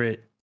my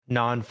favorite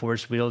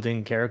non-force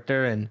wielding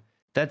character, and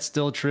that's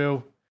still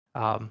true.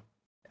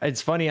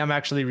 It's funny, I'm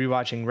actually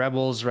rewatching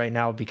Rebels right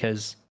now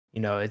because,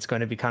 you know, it's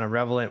going to be kind of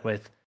relevant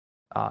with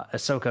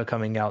Ahsoka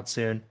coming out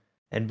soon.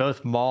 And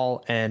both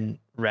Maul and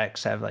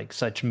Rex have like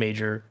such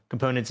major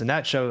components in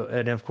that show,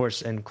 and of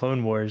course in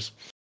Clone Wars,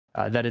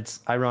 that it's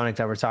ironic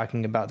that we're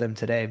talking about them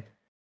today.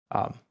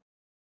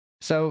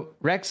 So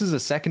Rex is a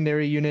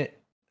secondary unit.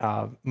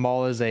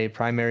 Maul is a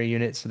primary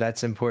unit, so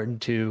that's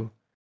important to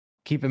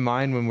keep in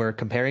mind when we're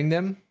comparing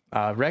them.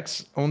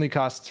 Rex only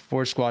costs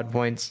 4 squad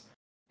points.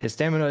 His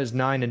stamina is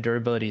 9 and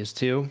durability is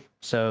 2,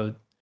 so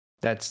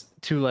that's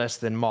 2 less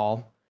than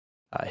Maul.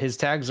 His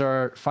tags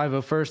are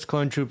 501st,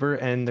 Clone Trooper,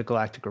 and the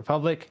Galactic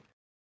Republic.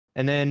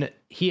 And then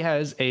he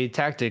has a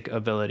tactic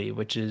ability,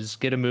 which is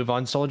get a move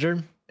on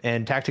soldier.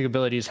 And tactic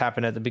abilities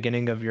happen at the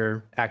beginning of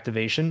your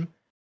activation.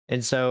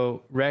 And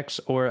so Rex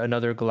or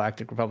another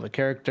Galactic Republic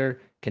character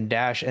can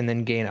dash and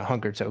then gain a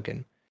hunger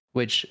token,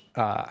 which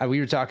we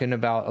were talking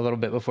about a little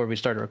bit before we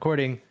started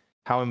recording,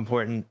 how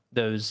important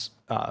those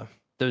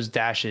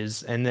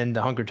dashes and then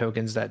the hunger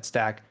tokens that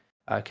stack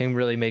can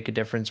really make a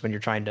difference when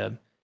you're trying to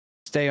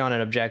stay on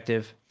an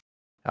objective.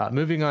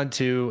 Moving on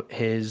to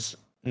his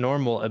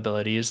normal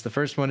abilities. The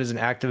first one is an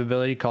active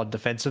ability called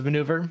Defensive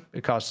Maneuver.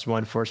 It costs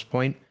 1 force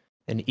point,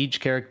 and each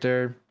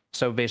character,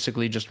 so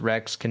basically just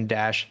Rex, can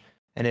dash.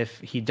 And if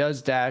he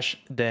does dash,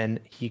 then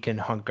he can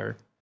hunger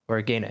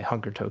or gain a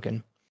hunger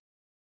token.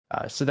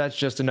 So that's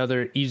just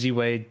another easy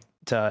way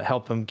to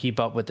help him keep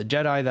up with the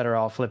Jedi that are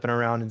all flipping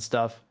around and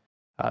stuff.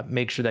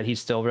 Make sure that he's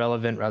still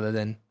relevant rather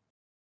than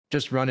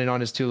just running on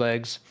his 2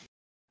 legs.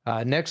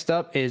 Next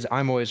up is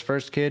I'm Always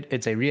First Kid.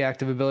 It's a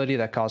reactive ability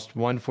that costs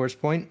 1 force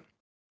point.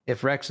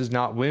 If Rex is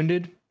not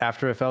wounded,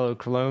 after a fellow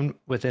clone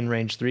within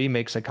range 3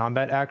 makes a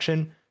combat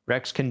action,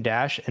 Rex can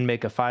dash and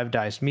make a 5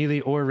 dice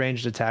melee or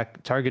ranged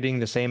attack targeting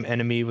the same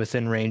enemy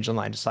within range and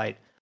line of sight.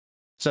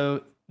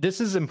 So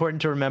this is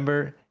important to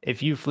remember.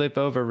 If you flip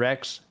over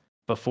Rex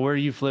before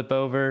you flip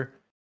over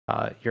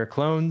your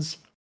clones,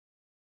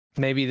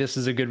 maybe this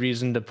is a good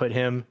reason to put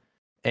him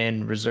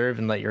in reserve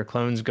and let your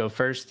clones go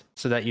first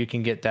so that you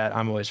can get that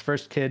I'm Always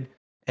First Kid.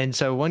 And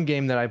so one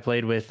game that I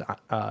played with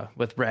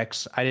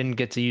Rex, I didn't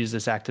get to use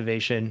this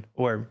activation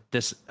or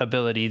this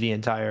ability, the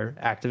entire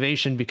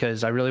activation,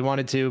 because I really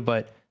wanted to,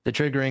 but the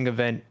triggering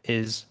event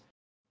is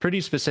pretty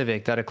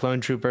specific that a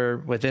clone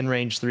trooper within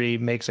range 3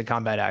 makes a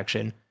combat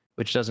action,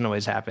 which doesn't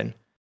always happen.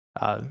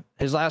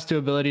 His last 2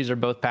 abilities are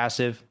both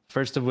passive,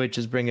 first of which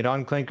is Bring It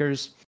On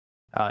Clankers.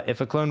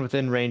 If a clone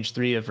within range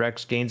 3 of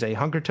Rex gains a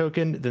hunger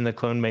token, then the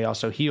clone may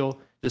also heal.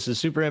 This is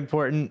super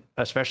important,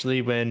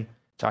 especially when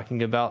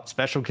talking about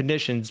special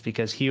conditions,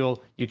 because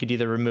heal, you could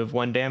either remove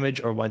 1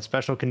 damage or 1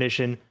 special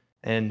condition,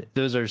 and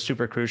those are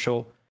super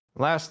crucial.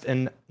 Last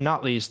and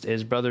not least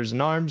is Brothers in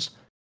Arms.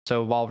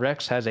 So while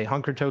Rex has a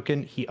hunger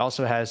token, he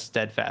also has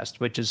Steadfast,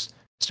 which is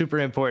super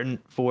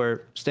important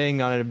for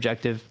staying on an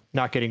objective,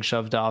 not getting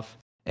shoved off.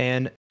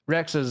 And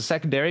Rex as a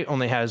secondary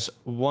only has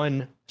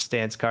 1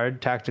 stance card,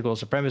 Tactical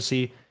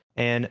Supremacy,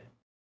 and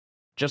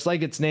just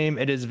like its name,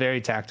 it is very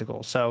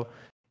tactical. So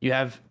you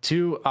have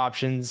 2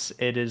 options.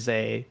 It is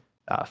a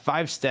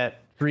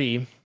 5-step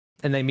tree,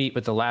 and they meet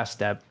with the last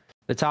step.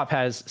 The top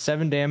has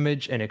 7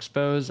 damage, an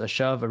expose, a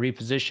shove, a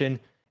reposition,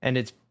 and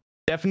it's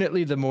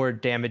definitely the more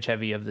damage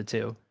heavy of the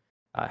two.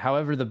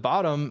 However, the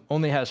bottom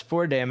only has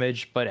 4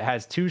 damage, but it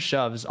has 2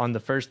 shoves on the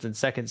first and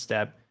second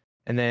step,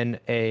 and then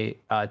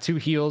 2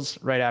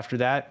 heals right after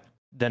that,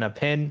 then a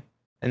pin,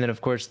 and then of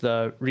course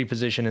the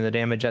reposition and the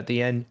damage at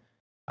the end.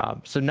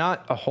 So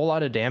not a whole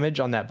lot of damage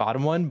on that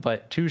bottom one,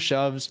 but 2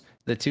 shoves,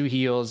 the 2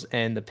 heals,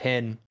 and the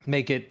pin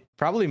make it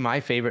probably my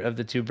favorite of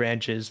the 2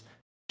 branches,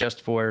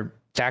 just for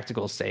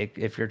tactical sake.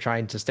 If you're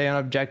trying to stay on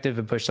objective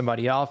and push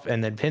somebody off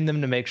and then pin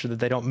them to make sure that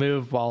they don't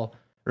move while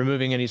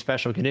removing any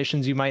special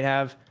conditions you might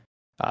have,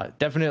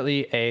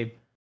 definitely a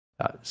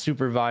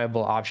super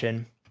viable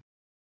option.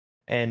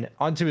 And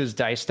onto his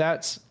dice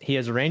stats, he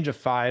has a range of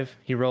 5.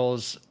 He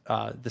rolls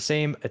the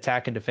same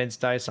attack and defense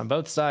dice on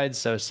both sides,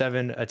 so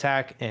 7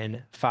 attack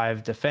and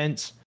 5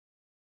 defense,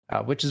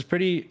 which is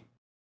pretty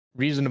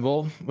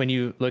reasonable when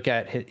you look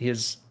at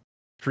his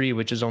tree,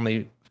 which is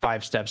only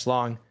 5 steps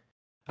long.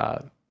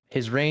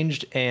 His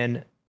ranged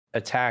and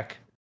attack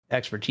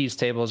expertise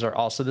tables are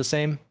also the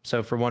same.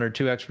 So for 1 or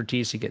 2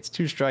 expertise, he gets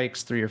 2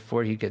 strikes. 3 or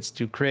 4, he gets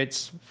 2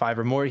 crits. 5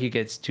 or more, he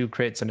gets 2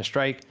 crits and a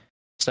strike.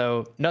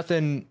 So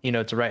nothing,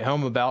 to write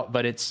home about,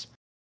 but it's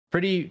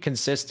pretty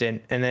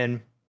consistent. And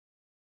then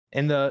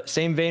in the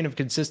same vein of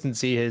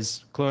consistency,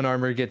 his clone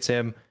armor gets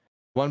him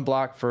 1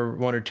 block for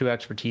 1 or 2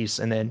 expertise.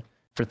 And then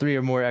for 3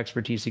 or more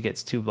expertise, he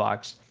gets 2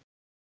 blocks.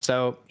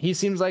 So he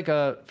seems like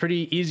a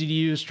pretty easy to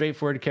use,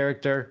 straightforward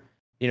character.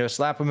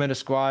 Slap him in a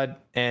squad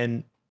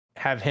and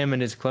have him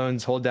and his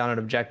clones hold down an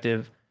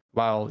objective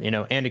while,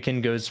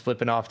 Anakin goes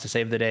flipping off to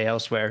save the day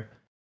elsewhere.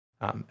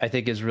 I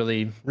think is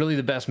really, really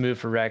the best move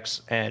for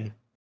Rex. And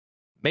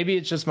maybe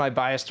it's just my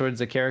bias towards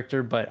the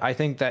character, but I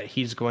think that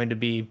he's going to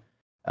be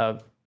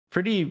a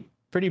pretty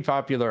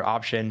popular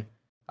option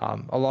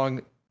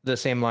along the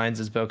same lines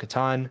as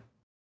Bo-Katan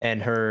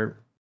and her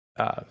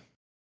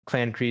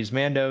Clan Kreese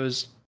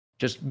Mandos,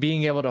 just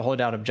being able to hold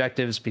down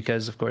objectives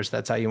because, of course,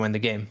 that's how you win the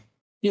game.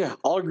 Yeah,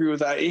 I'll agree with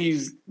that. He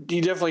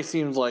definitely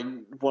seems like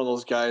one of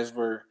those guys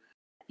where,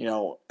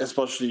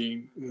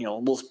 especially, a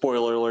little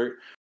spoiler alert,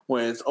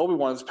 with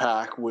Obi-Wan's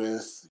pack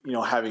with,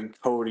 having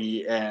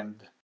Cody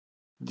and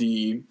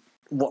the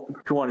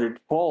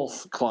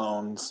 212th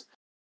clones,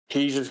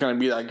 he's just going to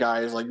be that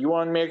guy who's like, you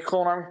want to make a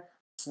clone armor?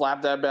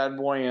 Slap that bad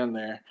boy in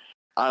there.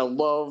 I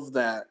love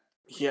that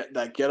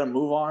that get a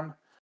move on.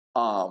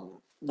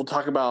 We'll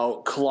talk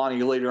about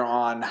Kalani later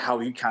on, how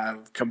he kind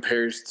of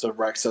compares to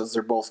Rex, as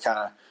they're both kind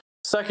of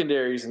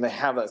secondaries and they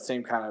have that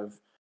same kind of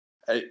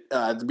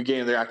at the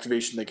beginning of their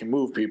activation they can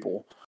move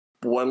people.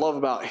 But what I love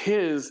about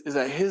his is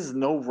that his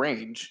no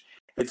range.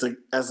 It's like,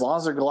 as long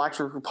as they're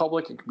Galactic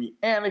Republic, it can be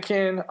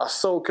Anakin,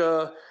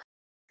 Ahsoka,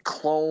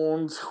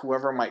 clones,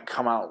 whoever might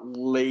come out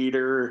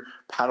later,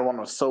 Padawan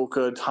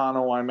Ahsoka,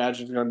 Tano, I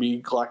imagine is going to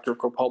be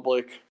Galactic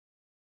Republic.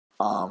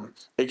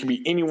 It can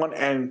be anyone,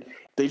 and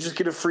they just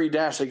get a free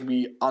dash. They can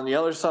be on the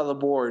other side of the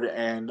board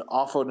and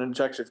offload an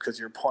objective because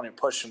your opponent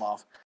pushed them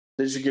off.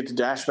 They just get to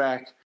dash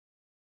back.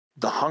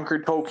 The hunker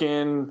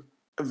token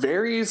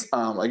varies.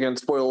 Again,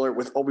 spoiler alert,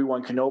 with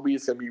Obi-Wan Kenobi,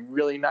 it's going to be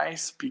really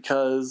nice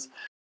because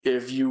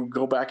if you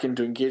go back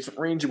into engagement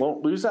range, you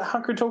won't lose that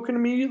hunker token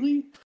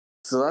immediately.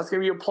 So that's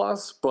going to be a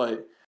plus,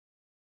 but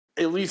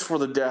at least for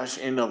the dash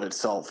in of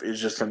itself,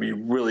 it's just going to be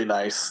really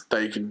nice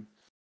that you can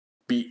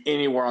be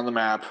anywhere on the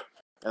map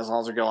as long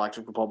as they're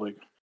Galactic Republic,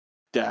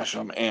 dash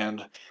them.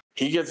 And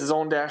he gets his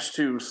own dash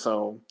too,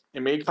 so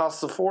it may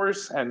cost the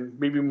Force and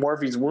maybe more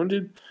if he's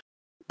wounded,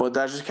 but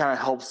that just kind of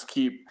helps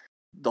keep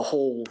the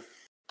whole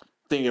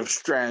thing of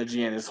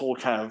strategy and his whole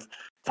kind of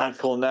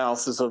tactical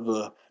analysis of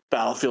the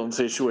battlefield and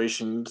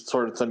situation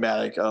sort of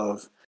thematic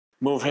of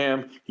move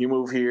him, you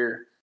move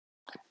here,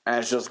 and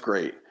it's just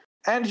great.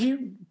 And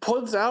he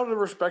puts out a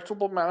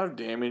respectable amount of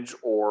damage,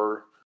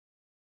 or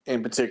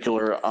in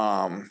particular,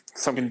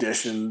 some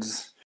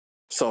conditions.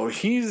 So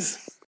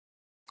he's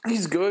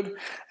good.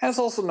 And it's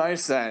also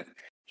nice that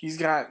he's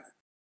got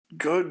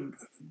good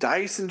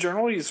dice in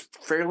general. He's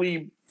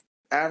fairly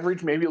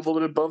average, maybe a little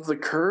bit above the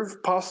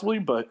curve, possibly,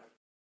 but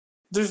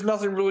there's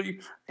nothing really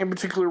in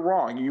particular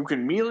wrong. You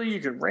can melee, you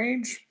can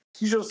range.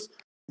 He's just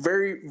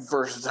very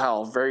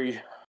versatile,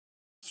 very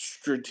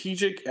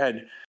strategic,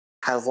 and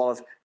has a lot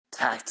of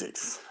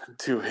tactics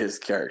to his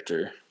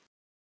character.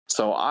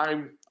 So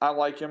I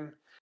like him.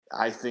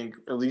 I think,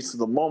 at least at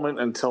the moment,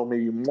 until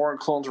maybe more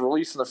clones are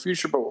released in the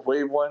future, but with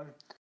Wave 1,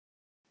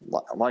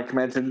 like I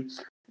mentioned,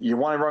 you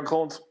want to run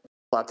clones,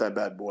 slap that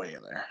bad boy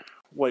in there.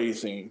 What do you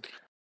think,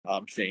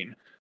 Shane?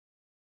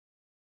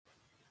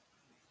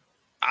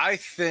 I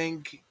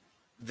think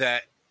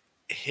that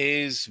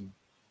his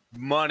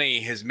money,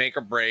 his make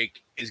or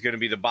break, is going to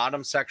be the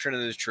bottom section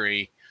of the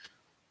tree.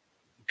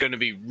 Going to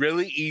be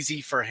really easy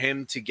for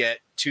him to get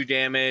 2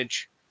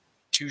 damage,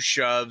 2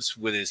 shoves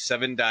with his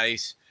 7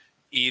 dice.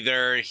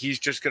 Either he's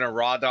just going to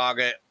raw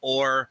dog it,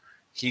 or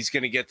he's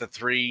going to get the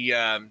 3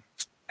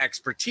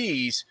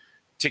 expertise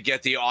to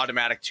get the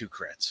automatic 2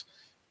 crits.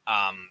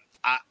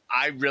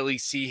 I really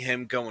see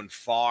him going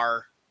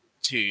far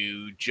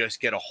to just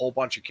get a whole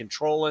bunch of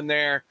control in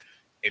there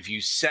If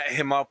you set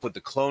him up with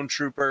the clone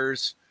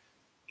troopers,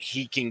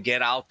 he can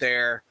get out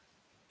there,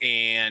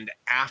 and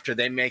after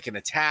they make an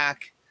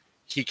attack,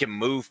 he can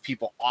move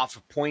people off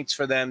of points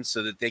for them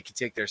so that they can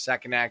take their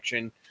second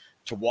action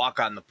to walk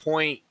on the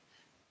point.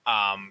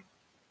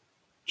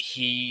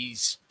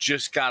 He's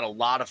just got a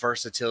lot of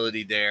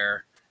versatility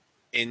there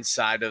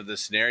inside of the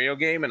scenario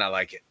game, and I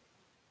like it.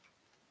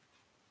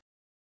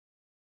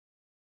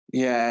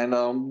 Yeah,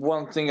 and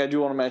one thing I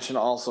do want to mention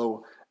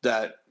also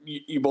that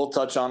you both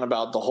touch on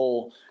about the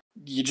whole,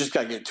 you just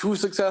got to get 2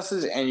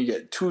 successes and you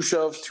get 2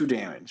 shoves, 2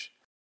 damage.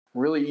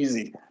 Really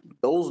easy.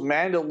 Those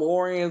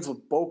Mandalorians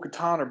with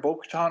Bo-Katan or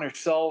Bo-Katan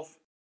herself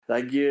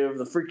that give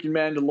the freaking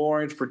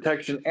Mandalorians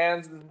protection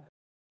and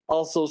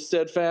also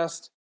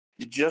steadfast,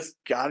 you just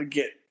got to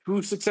get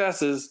 2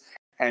 successes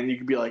and you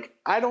can be like,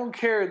 I don't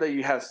care that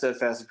you have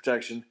steadfast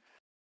protection.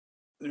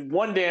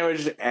 1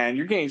 damage and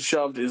you're getting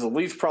shoved is at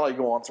least probably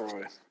going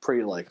through it,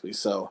 pretty likely.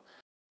 So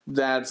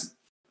that's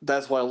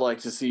what I like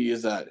to see,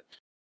 is that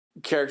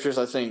characters,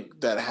 I think,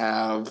 that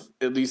have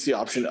at least the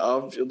option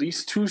of at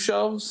least 2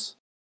 shoves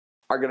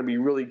are going to be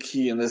really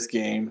key in this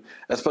game,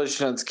 especially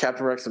since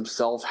Captain Rex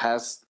himself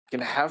can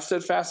have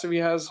steadfast if he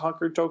has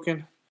Hunker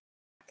token.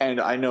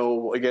 And I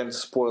know, again,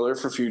 spoiler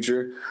for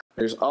future,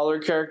 there's other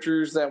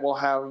characters that will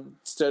have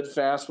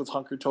steadfast with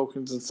Hunker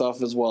tokens and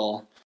stuff as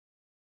well.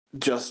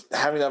 Just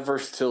having that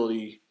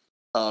versatility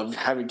of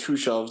having 2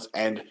 shoves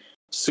and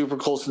super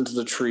close into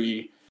the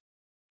tree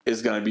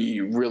is going to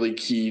be really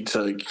key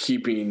to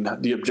keeping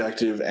the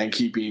objective and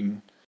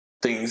keeping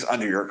things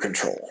under your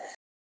control.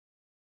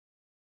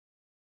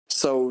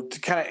 So to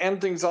kind of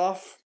end things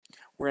off,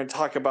 we're going to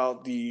talk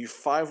about the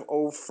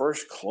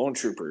 501st Clone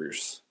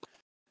Troopers.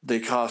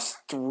 They cost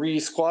 3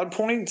 squad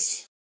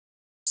points,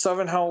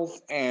 7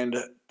 health, and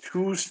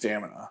 2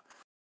 stamina.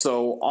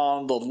 So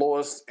on the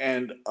lowest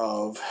end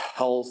of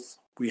health,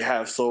 we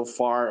have so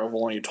far of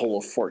only a total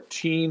of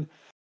 14,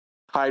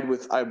 tied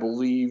with, I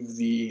believe,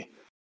 the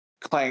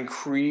Clan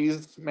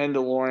Kreese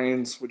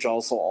Mandalorians, which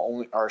also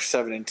only are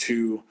 7 and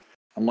 2,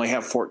 only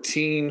have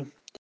 14.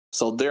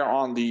 So they're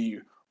on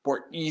the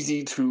more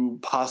easy to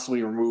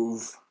possibly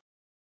remove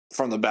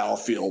from the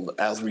battlefield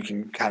as we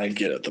can kind of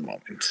get at the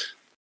moment.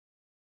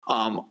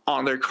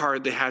 On their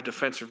card, they have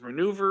Defensive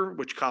Maneuver,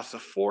 which costs a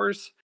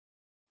force.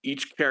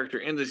 Each character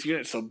in this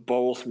unit, so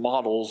both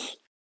models,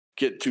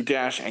 get to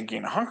dash and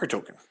gain a Hunker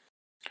token.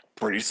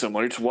 Pretty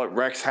similar to what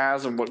Rex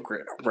has and what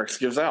Rex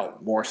gives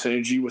out. More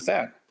synergy with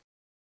that.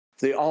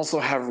 They also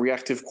have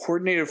Reactive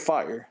Coordinated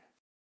Fire.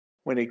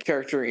 When a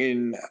character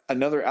in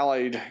another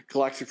allied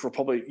Galactic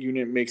Republic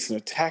unit makes an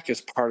attack as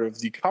part of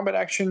the combat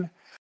action,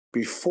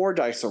 before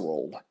dice are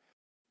rolled,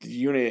 this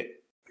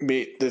unit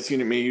may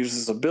use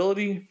this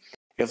ability.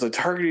 If the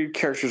targeted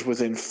character is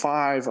within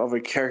 5 of a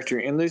character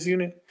in this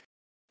unit,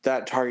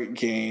 that target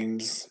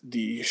gains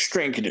the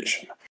Strain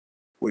condition,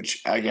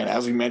 which, again,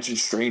 as we mentioned,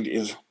 Strained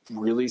is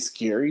really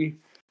scary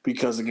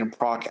because it can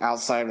proc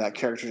outside of that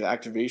character's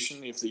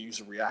activation if they use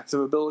a reactive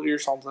ability or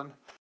something.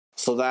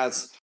 So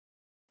that's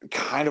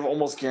kind of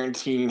almost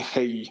guaranteeing,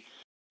 hey,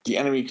 the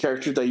enemy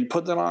character that you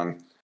put that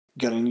on,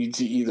 gonna need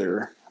to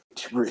either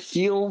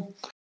heal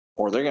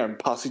or they're gonna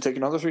possibly take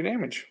another 3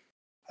 damage.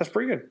 That's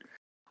pretty good.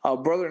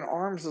 Brother in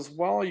Arms as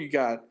well, you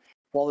got,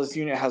 while this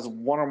unit has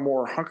 1 or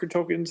more Hunker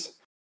tokens,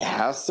 it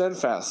has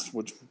Steadfast,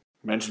 which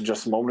I mentioned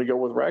just a moment ago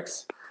with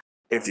Rex.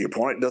 If the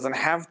opponent doesn't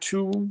have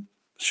 2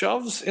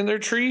 shoves in their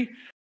tree,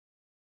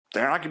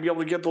 they're not going to be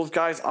able to get those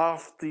guys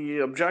off the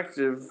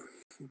objective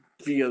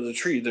via the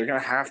tree. They're going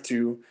to have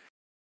to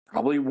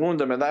probably wound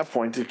them at that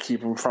point to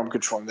keep them from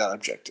controlling that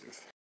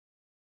objective.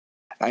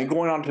 And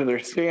going on to their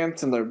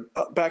stance and their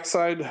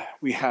backside,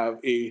 we have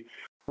a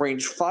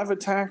range 5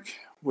 attack,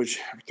 which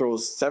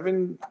throws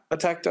 7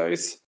 attack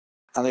dice,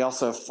 and they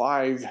also have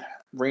 5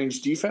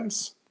 range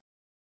defense.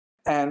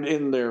 And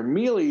in their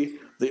melee,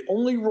 they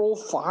only roll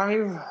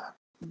 5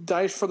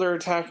 dice for their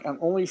attack and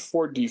only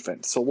 4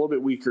 defense, so a little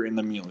bit weaker in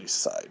the melee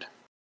side.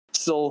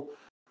 Still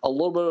a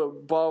little bit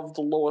above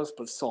the lowest,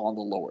 but still on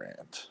the lower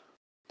end.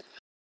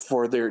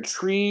 For their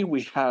tree,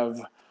 we have,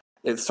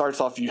 it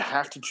starts off, you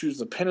have to choose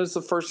the pin as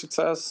the first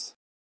success,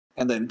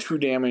 and then 2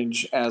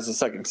 damage as the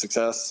second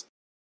success.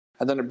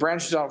 And then it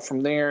branches out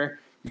from there.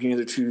 You can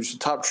either choose the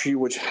top tree,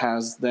 which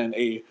has then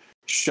a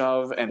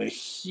shove and a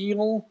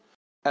heal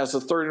as the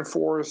 3rd and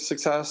 4th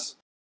success,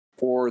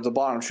 or the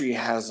bottom tree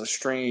has a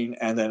strain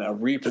and then a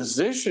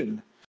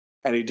reposition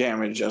and a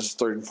damage as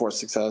 3rd and 4th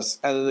success,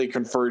 and then they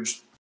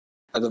converge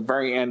at the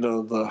very end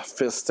of the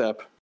 5th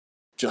step,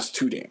 just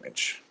 2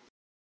 damage.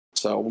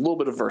 So a little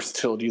bit of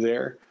versatility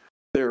there.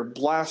 Their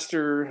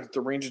blaster,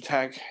 the range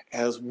attack,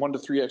 has 1 to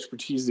 3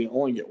 expertise. They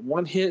only get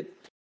 1 hit,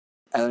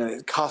 and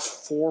it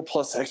costs 4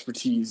 plus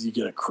expertise. You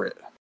get a crit.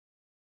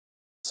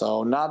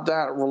 So not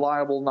that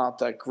reliable, not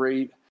that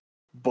great.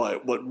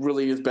 But what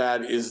really is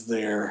bad is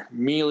their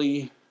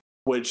melee,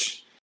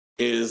 which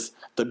is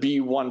the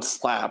B1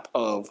 slap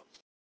of,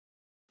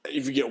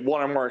 if you get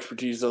 1 or more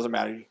expertise, doesn't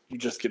matter, you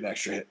just get an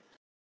extra hit.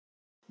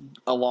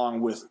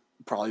 Along with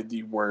probably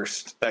the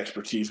worst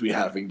expertise we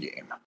have in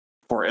game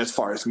for as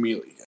far as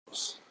melee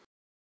goes.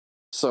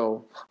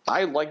 So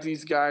I like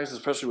these guys,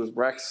 especially with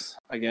Rex.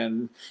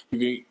 Again,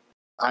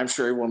 I'm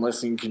sure everyone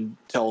listening can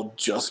tell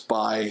just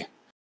by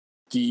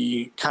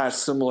the kind of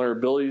similar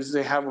abilities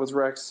they have with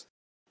Rex.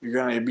 You're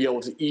going to be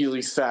able to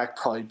easily stack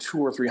probably 2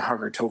 or 3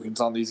 hunger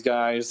tokens on these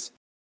guys.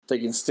 They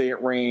can stay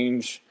at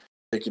range.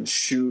 They can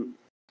shoot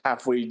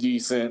halfway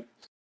decent.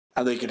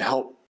 And they can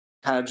help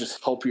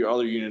your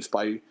other units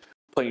by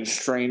playing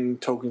strain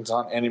tokens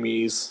on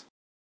enemies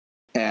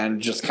and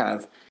just kind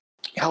of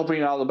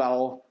helping out the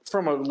battle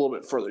from a little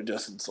bit further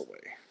distance away.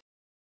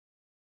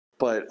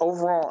 But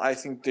overall, I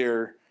think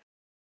they're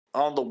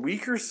on the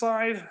weaker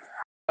side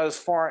as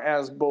far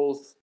as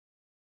both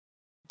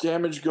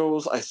damage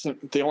goes. I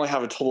think they only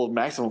have a total of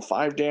maximum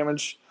 5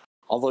 damage,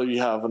 although you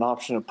have an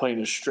option of playing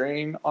a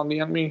strain on the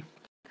enemy.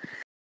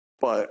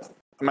 But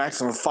a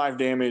maximum of 5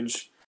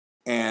 damage,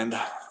 and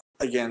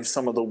again,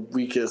 some of the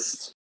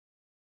weakest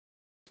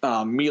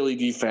melee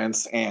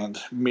defense and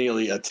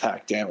melee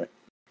attack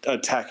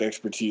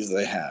expertise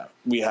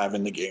we have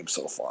in the game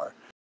so far.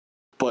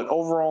 But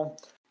overall,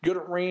 good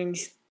at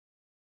range,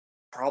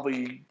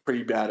 probably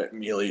pretty bad at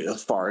melee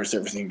as far as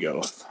everything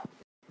goes.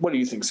 What do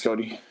you think,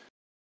 Scotty?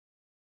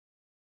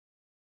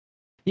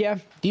 Yeah,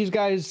 these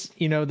guys,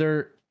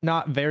 they're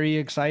not very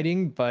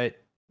exciting, but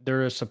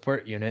they're a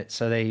support unit,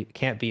 so they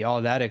can't be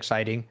all that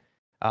exciting.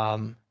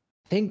 I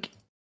think,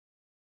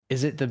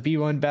 is it the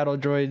B1 battle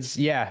droids?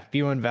 Yeah,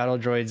 B1 battle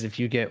droids, if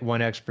you get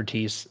 1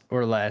 expertise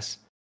or less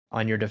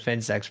on your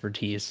defense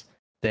expertise,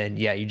 then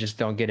yeah, you just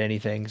don't get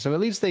anything. So at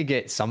least they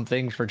get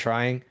something for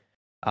trying.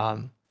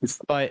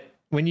 But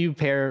when you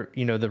pair,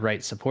 the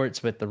right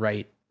supports with the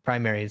right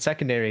primary and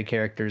secondary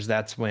characters,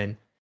 that's when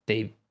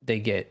they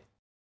get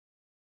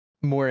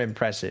more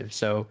impressive.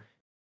 So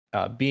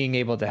being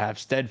able to have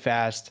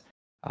steadfast,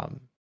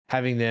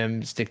 having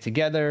them stick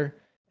together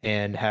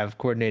and have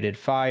coordinated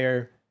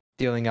fire,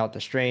 dealing out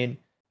the strain.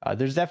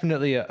 There's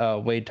definitely a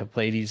way to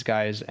play these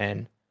guys,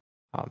 and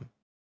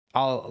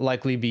I'll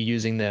likely be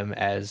using them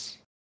as,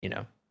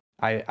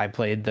 I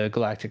played the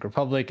Galactic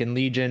Republic and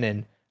Legion,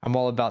 and I'm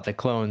all about the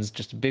clones,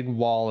 just a big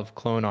wall of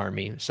clone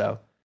army. So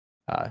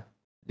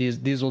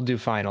these will do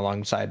fine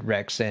alongside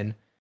Rex and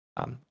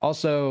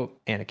also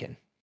Anakin.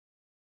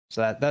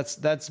 So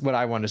that's what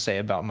I want to say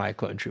about my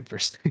clone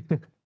troopers.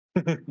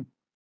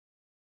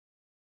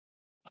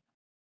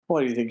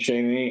 What do you think,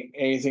 Shane?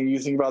 Anything you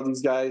think about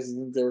these guys?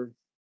 You think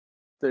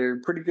they're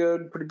pretty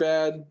good, pretty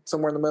bad,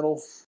 somewhere in the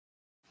middle?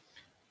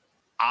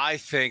 I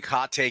think,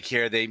 hot take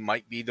here, they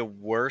might be the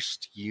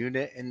worst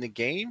unit in the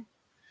game.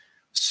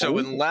 So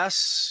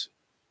unless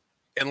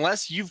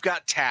you've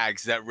got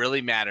tags that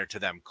really matter to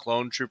them,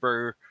 Clone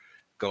Trooper,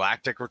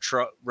 Galactic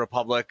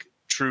Republic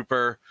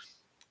Trooper,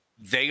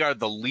 they are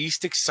the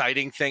least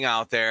exciting thing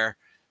out there.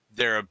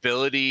 Their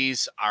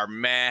abilities are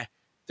meh.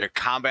 Their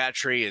combat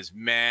tree is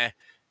meh.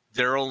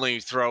 They're only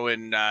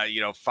throwing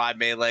 5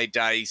 melee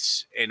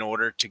dice in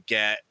order to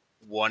get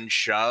 1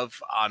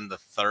 shove on the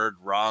 3rd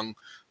rung.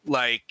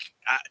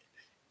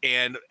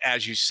 And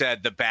as you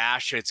said, the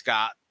bash, it's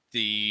got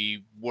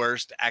the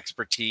worst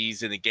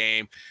expertise in the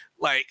game.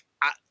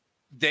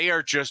 They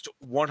are just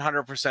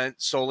 100%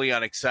 solely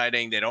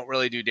unexciting. They don't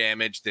really do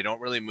damage. They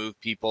don't really move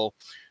people.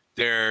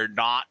 They're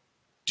not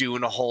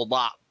doing a whole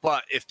lot.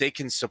 But if they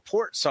can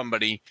support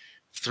somebody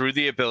through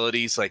the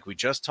abilities, like we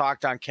just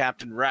talked on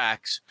Captain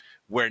Rex,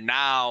 where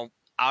now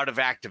out of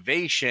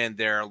activation,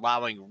 they're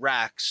allowing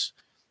Rex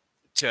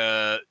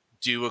to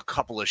do a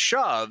couple of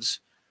shoves,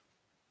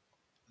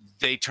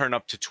 they turn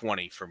up to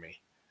 20 for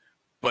me.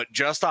 But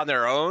just on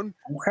their own,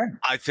 okay,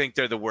 I think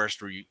they're the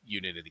worst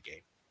unit of the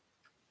game.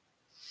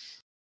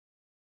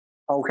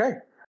 Okay.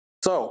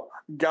 So,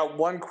 got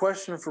one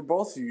question for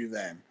both of you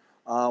then.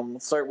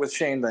 Let's start with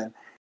Shane then.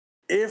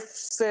 If,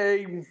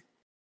 say,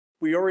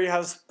 we already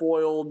have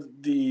spoiled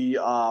the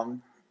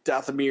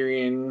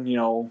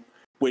Dathomirian,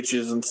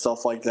 witches and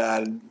stuff like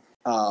that,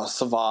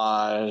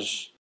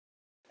 Savage,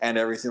 and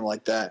everything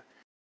like that.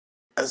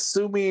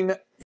 Assuming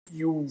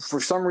you, for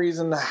some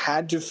reason,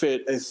 had to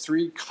fit a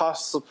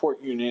 3-cost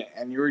support unit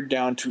and you were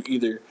down to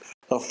either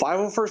the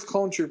 501st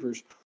Clone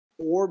Troopers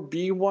or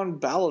B1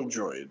 Battle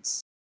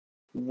Droids,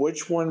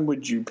 which one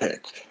would you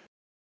pick?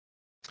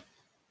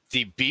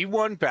 The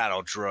B1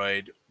 Battle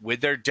Droid,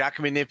 with their deck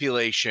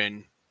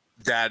manipulation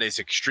that is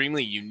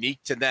extremely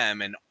unique to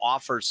them and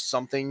offers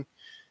something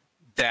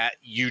that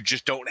you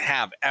just don't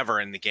have ever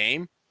in the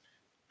game,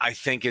 I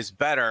think is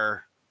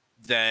better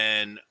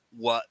than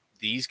what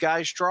these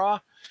guys draw.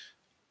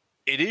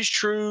 It is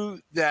true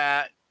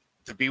that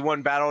the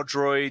B1 battle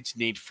droids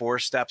need 4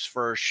 steps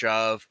for a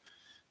shove.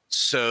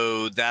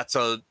 So that's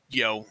a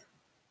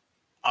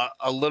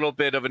little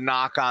bit of a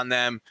knock on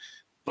them,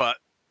 but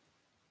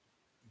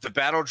the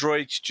battle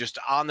droids just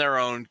on their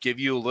own give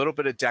you a little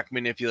bit of deck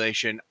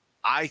manipulation.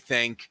 I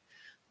think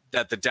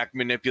that the deck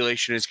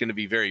manipulation is going to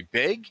be very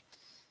big.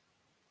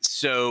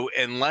 So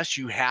unless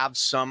you have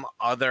some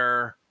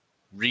other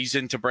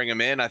reason to bring them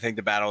in, I think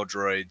the battle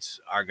droids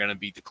are going to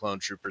beat the clone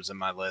troopers in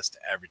my list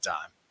every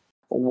time.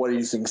 What do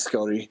you think,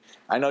 Scotty?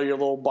 I know you're a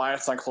little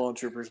biased on clone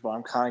troopers, but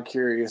I'm kind of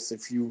curious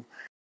if you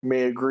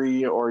may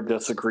agree or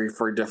disagree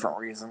for a different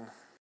reason.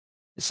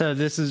 So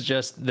this is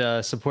just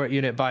the support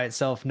unit by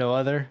itself, no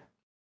other?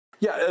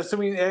 Yeah,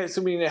 assuming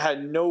it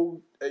had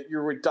no,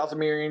 you're with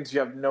Dothamirians, you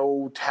have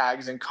no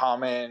tags in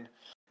common,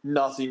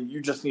 nothing.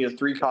 You just need a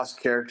 3-cost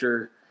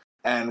character,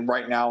 and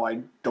right now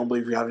I don't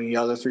believe you have any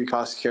other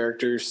 3-cost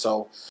characters.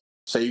 So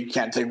you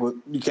can't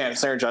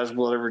synergize with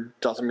whatever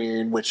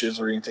Dothamirian witches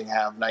or anything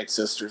have, Night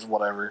Sisters,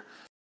 whatever.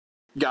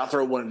 You gotta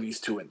throw one of these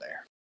two in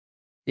there.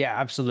 Yeah,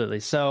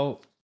 absolutely. So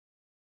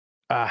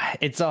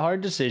it's a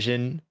hard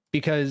decision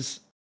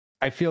because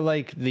I feel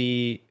like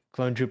the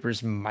clone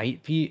troopers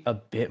might be a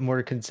bit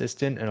more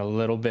consistent and a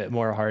little bit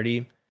more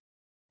hardy,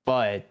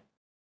 but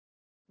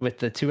with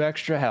the 2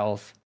 extra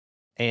health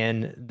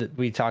and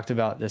we talked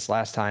about this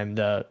last time,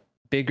 the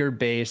bigger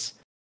base,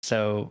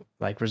 so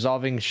like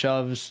resolving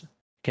shoves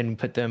can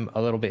put them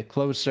a little bit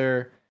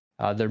closer.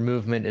 Their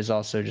movement is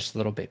also just a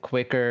little bit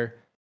quicker,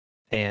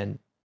 and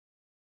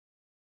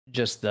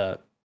just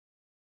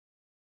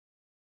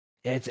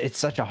it's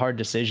such a hard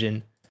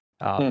decision.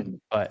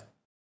 But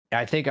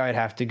I think I'd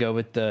have to go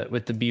with the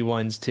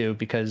B1s too,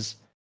 because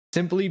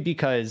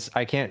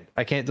I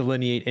can't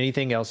delineate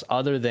anything else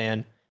other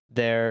than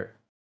their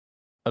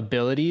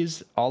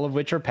abilities, all of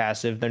which are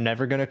passive. They're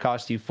never going to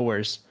cost you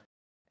force,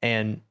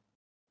 and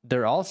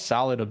they're all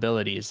solid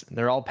abilities.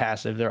 They're all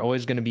passive. They're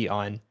always going to be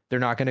on. They're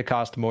not going to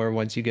cost more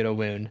once you get a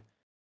wound.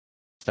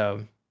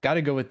 So got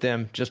to go with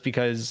them just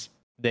because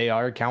they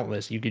are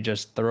countless. You could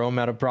just throw them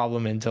at a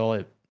problem until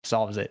it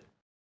solves it.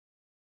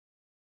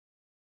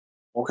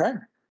 Okay.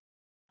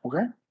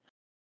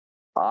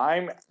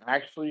 I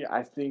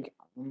think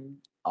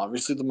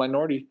obviously the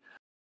minority.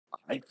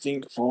 I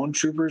think clone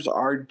troopers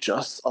are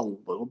just a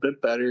little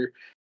bit better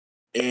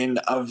in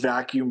a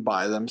vacuum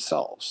by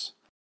themselves.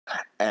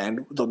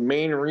 And the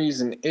main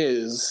reason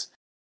is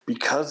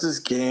because this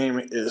game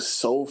is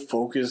so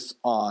focused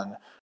on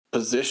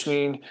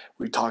positioning.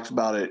 We talked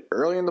about it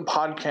early in the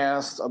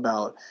podcast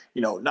about,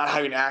 not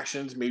having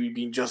actions, maybe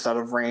being just out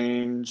of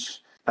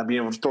range, not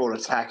being able to throw an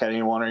attack at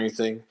anyone or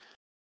anything.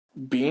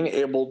 Being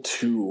able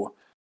to,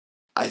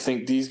 I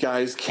think these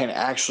guys can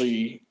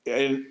actually,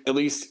 at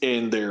least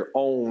in their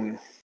own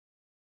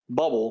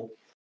bubble,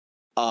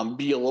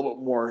 be a little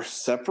bit more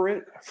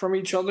separate from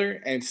each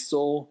other and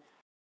still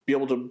be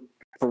able to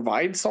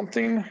provide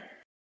something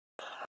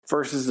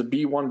versus the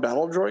B1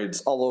 battle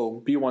droids.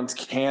 Although B1s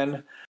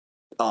can,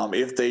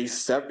 if the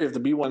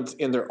B1s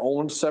in their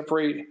own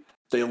separate,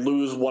 they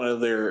lose one of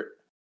their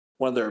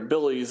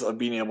abilities of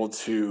being able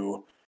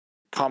to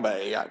combat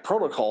AI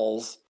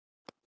protocols,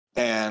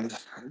 and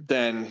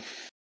then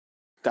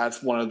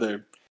that's one of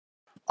the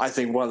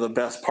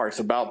best parts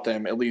about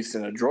them, at least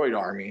in a droid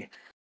army.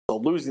 So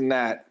losing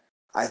that,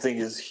 I think,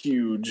 is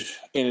huge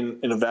in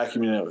a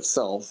vacuum in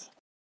itself.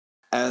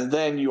 And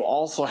then you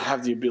also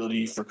have the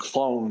ability for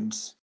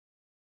clones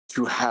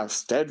to have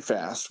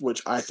steadfast,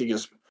 which I think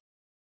is,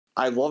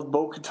 I love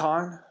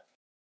Bo-Katan.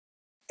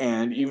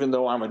 And even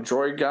though I'm a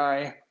droid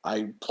guy,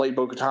 I play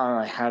Bo-Katan and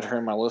I had her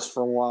in my list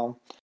for a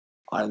while.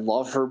 I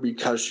love her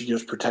because she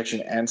gives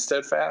protection and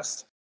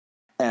steadfast.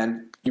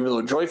 And even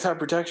though droids have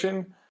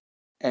protection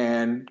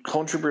and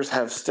clone troopers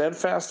have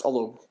steadfast,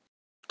 although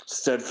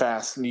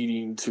steadfast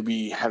needing to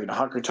be having a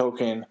hunker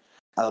token,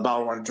 and the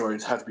battle run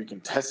droids have to be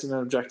contesting an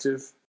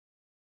objective,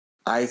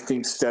 I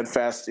think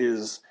steadfast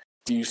is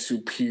the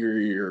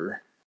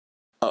superior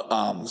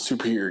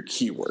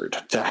keyword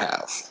to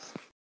have.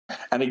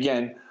 And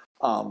again,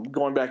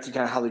 going back to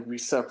kind of how they can be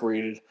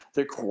separated,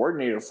 their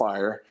coordinated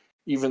fire,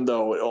 even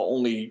though it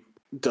only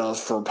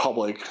does for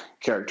public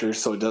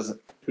characters, so it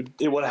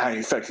wouldn't have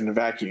any effect in a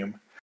vacuum.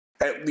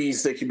 At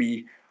least they can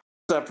be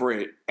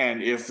separate,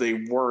 and if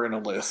they were in a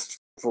list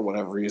for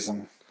whatever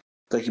reason,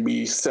 they can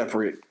be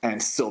separate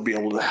and still be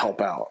able to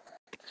help out.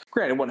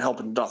 Granted, it wouldn't help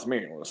in the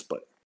Dothamirian list,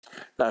 but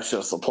that's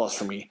just a plus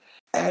for me.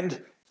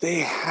 And they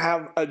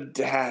have a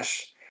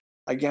dash.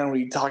 Again,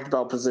 we talked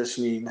about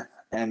positioning,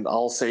 and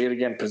I'll say it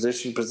again,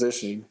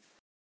 positioning.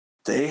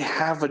 They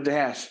have a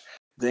dash.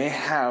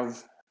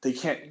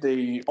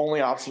 The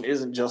only option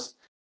isn't just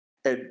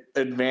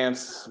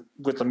advance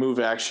with the move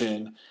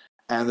action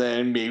and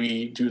then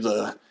maybe do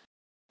the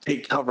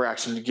take cover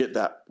action to get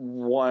that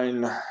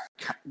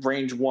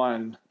range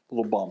 1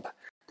 little bump.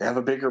 They have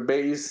a bigger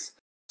base,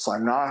 so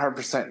I'm not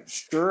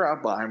 100% sure,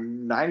 but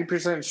I'm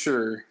 90%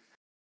 sure.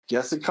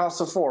 Yes, it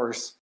costs a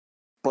force,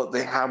 but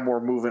they have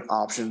more movement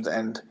options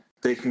and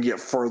they can get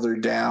further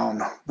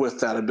down with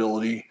that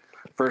ability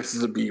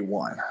versus a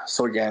B1.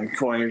 So again,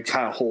 going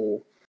kind of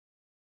whole,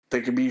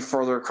 they could be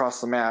further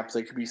across the map,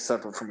 they could be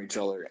separate from each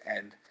other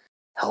and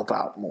help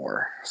out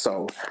more.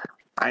 So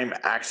I'm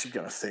actually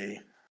going to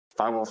say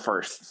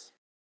 501st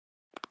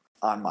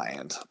on my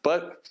end.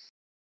 But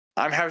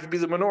I'm happy to be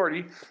the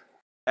minority,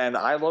 and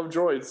I love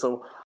droids,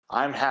 so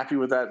I'm happy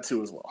with that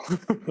too as well.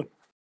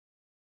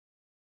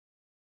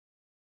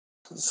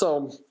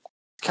 So,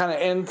 kind of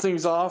end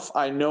things off.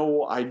 I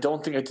know I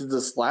don't think I did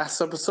this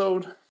last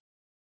episode,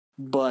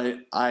 but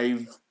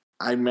I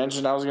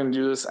mentioned I was going to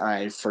do this, and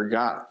I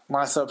forgot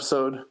last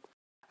episode.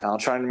 And I'll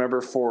try and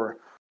remember for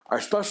our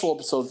special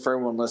episode for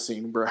everyone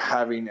listening. We're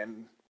having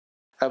an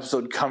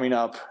episode coming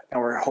up, and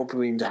we're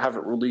hoping to have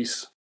it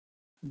released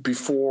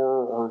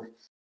before, or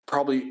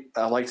probably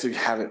I'd like to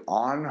have it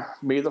on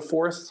May the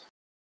 4th.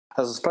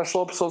 As a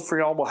special episode for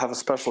y'all, we'll have a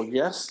special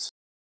guest.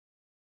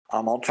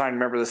 I'll try and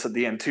remember this at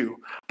the end too.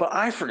 But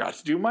I forgot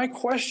to do my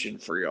question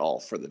for y'all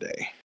for the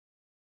day.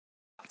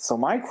 So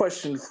my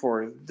question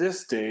for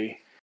this day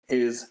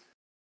is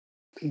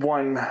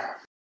one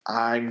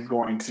I'm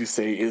going to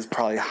say is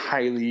probably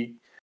highly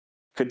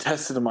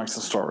contested amongst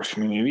the Star Wars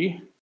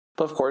community.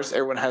 But of course,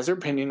 everyone has their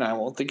opinion. I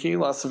won't think any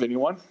less of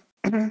anyone.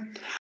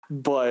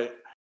 But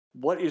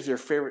what is your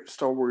favorite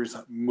Star Wars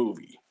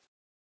movie?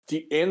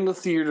 The in the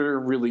theater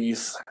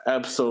release,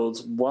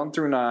 episodes 1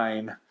 through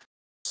 9,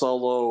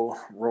 Solo,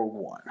 Rogue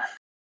One.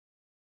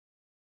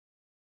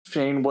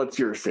 Shane, what's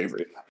your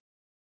favorite?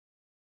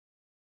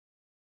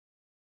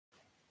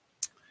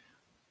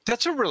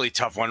 That's a really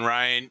tough one,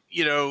 Ryan.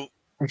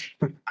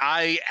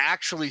 I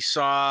actually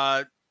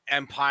saw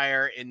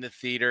Empire in the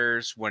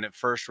theaters when it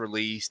first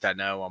released. I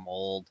know I'm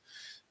old.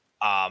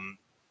 And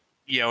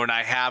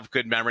I have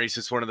good memories.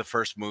 It's one of the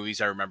first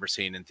movies I remember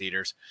seeing in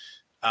theaters,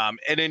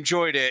 and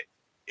enjoyed it.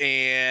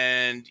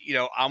 And,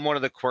 I'm one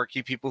of the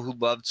quirky people who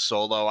loved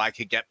Solo. I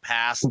could get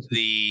past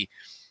the,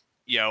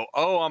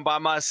 I'm by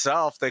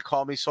myself, they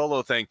call me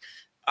Solo thing.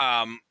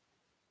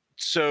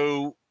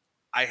 So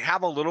I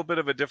have a little bit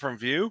of a different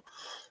view.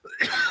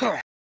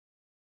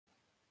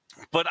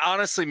 But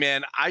honestly,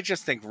 man, I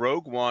just think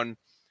Rogue One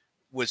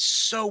was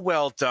so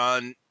well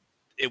done.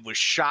 It was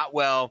shot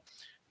well.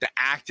 The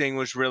acting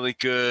was really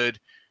good.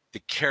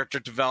 The character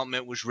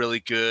development was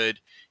really good.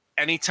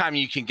 Anytime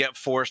you can get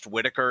Forrest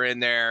Whitaker in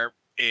there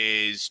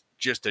is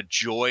just a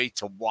joy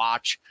to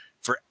watch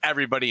for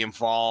everybody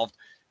involved.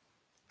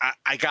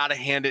 I got to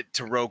hand it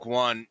to Rogue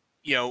One.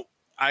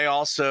 I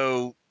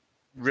also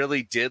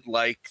really did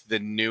like the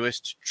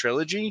newest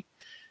trilogy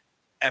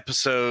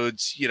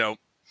episodes,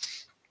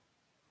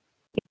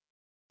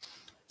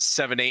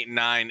 7, 8, and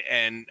 9.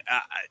 And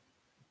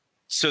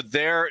so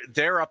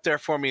they're up there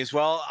for me as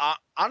well.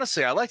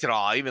 Honestly, I liked it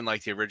all. I even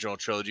liked the original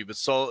trilogy, but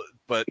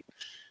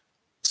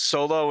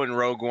Solo and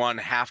Rogue One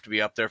have to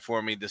be up there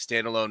for me. The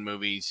standalone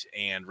movies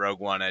and Rogue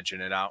One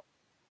edging it out.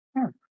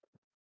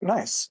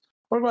 Nice.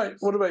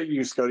 What about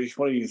you, Scotty?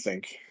 What do you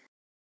think?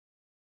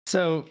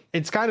 So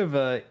it's kind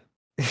of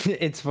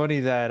it's funny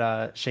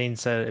that Shane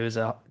said it was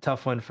a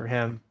tough one for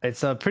him.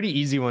 It's a pretty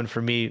easy one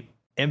for me.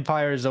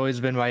 Empire has always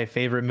been my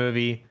favorite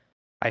movie.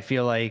 I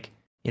feel like,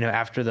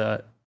 after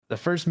the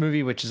first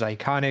movie, which is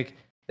iconic,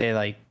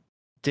 they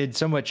did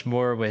so much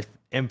more with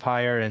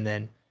Empire, and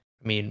then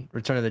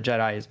Return of the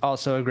Jedi is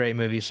also a great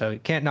movie, so you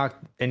can't knock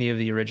any of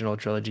the original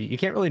trilogy. You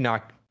can't really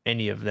knock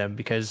any of them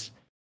because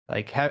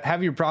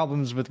have your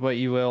problems with what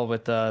you will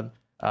with the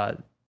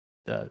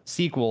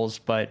sequels,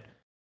 but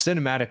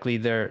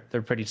cinematically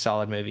they're pretty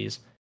solid movies.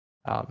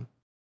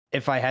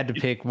 If I had to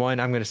pick one,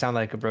 I'm going to sound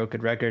like a broken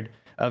record.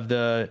 Of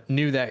the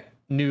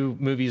new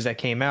movies that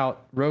came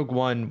out, Rogue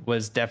One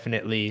was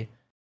definitely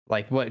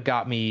what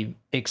got me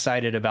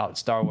excited about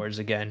Star Wars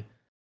again.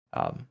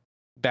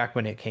 Back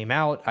when it came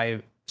out,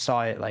 I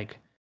saw it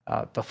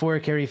before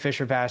Carrie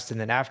Fisher passed and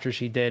then after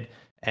she did,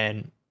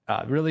 and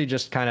really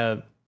just kind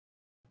of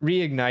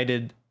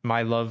reignited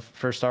my love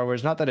for Star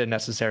Wars. Not that it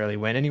necessarily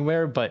went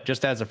anywhere, but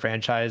just as a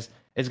franchise,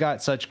 it's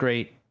got such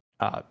great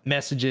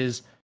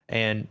messages,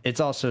 and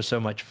it's also so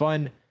much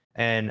fun.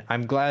 And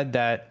I'm glad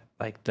that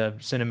the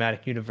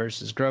cinematic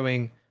universe is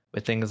growing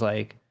with things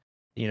like,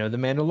 The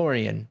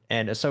Mandalorian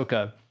and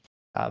Ahsoka.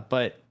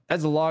 But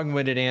that's a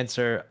long-winded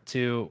answer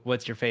to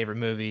what's your favorite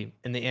movie,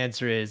 and the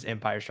answer is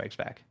Empire Strikes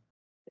Back.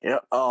 Yeah,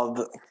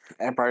 the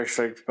Empire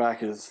Strikes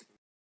Back is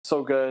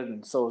so good,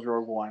 and so is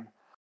Rogue One.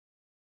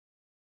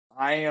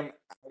 I am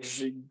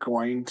actually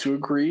going to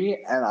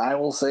agree, and I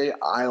will say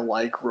I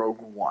like Rogue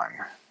One.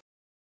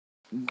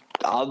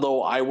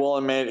 Although I will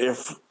admit,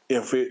 if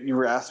you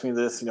were asking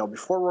me this,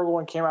 before Rogue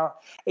One came out,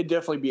 it'd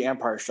definitely be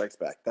Empire Strikes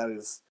Back. That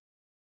is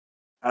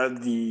out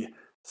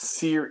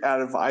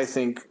of I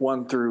think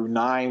 1 through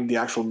 9, the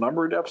actual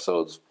numbered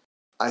episodes,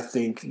 I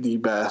think the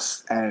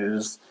best, and it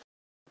is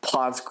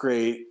plot's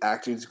great,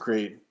 acting's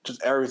great,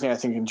 just everything I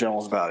think in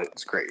general is about it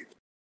is great.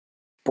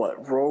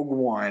 But Rogue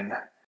One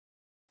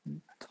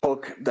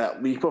took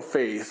that leap of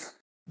faith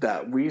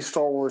that we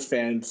Star Wars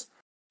fans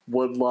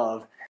would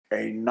love,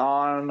 a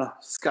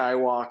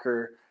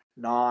non-Skywalker,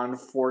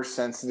 non-Force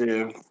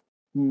sensitive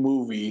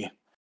movie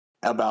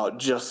about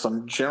just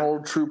some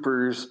general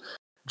troopers,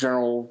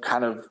 general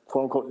kind of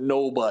quote-unquote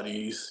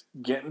nobodies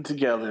getting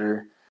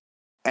together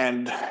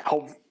and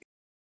help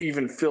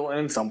even fill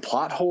in some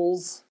plot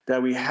holes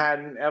that we had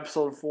in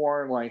episode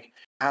 4, like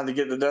how to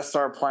get the Death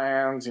Star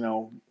plans,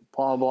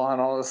 blah, blah, and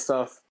all this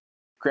stuff.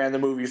 Granted, the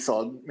movie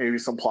saw maybe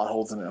some plot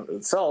holes in it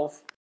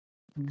itself,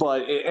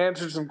 but it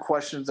answered some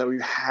questions that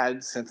we've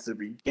had since the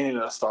beginning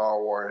of Star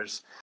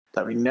Wars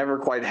that we never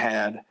quite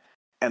had.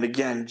 And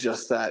again,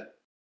 just that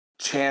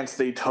chance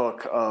they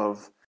took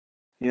of,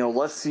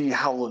 let's see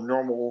how the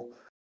normal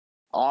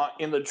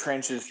in the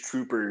trenches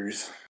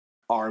troopers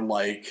are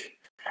like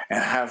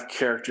and have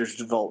characters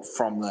develop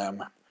from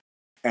them.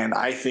 And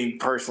I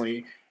think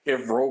personally,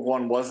 if Rogue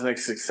One wasn't a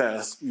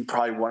success, we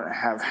probably wouldn't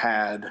have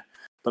had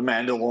The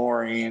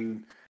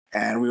Mandalorian,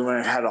 and we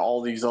wouldn't have had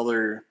all these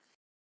other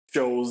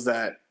shows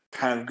that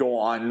kind of go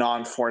on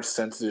non-force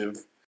sensitive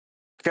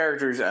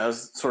characters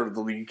as sort of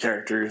the lead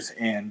characters.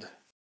 And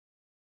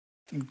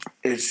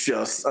it's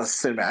just a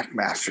cinematic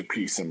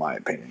masterpiece in my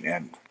opinion.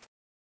 And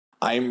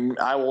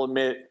I will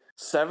admit,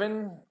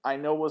 7 I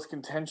know was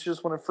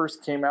contentious when it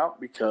first came out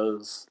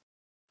because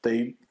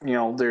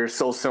they're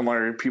so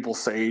similar, people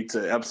say,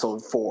 to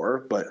episode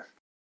 4, but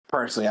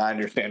personally I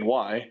understand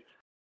why.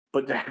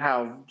 But to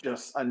have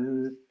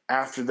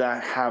after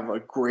that have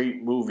a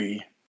great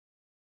movie,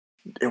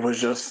 it was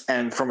just,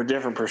 and from a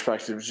different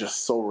perspective, it was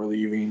just so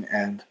relieving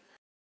and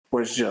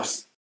was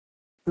just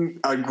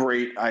a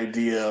great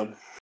idea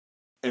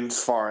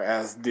as far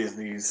as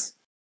Disney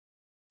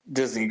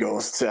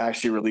goes to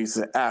actually release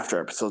it after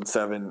episode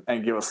 7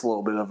 and give us a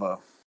little bit of a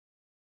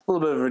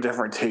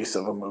different taste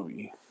of a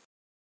movie.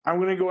 I'm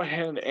going to go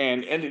ahead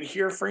and end it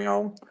here for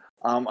y'all.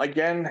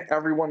 Again,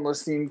 everyone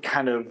listening,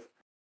 kind of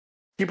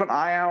keep an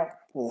eye out.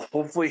 We'll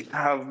hopefully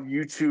have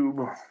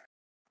YouTube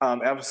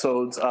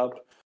episodes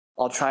up.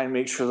 I'll try and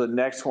make sure the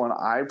next one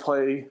I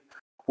play,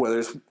 whether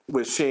it's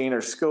with Shane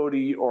or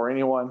Scody or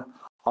anyone,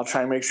 I'll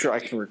try and make sure I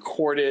can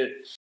record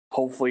it.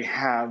 Hopefully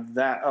have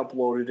that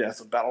uploaded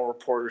as a battle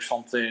report or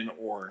something,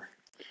 or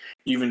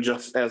even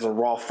just as a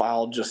raw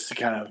file, just to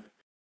kind of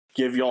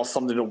give y'all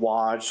something to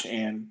watch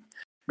and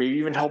maybe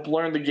even help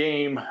learn the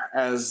game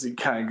as it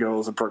kind of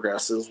goes and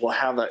progresses. We'll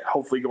have that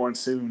hopefully going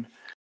soon.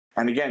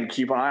 And again,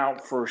 keep an eye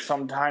out for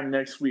sometime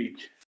next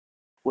week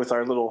with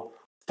our little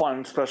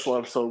fun special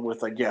episode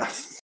with a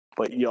guest.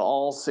 But you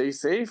all stay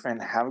safe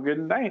and have a good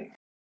night.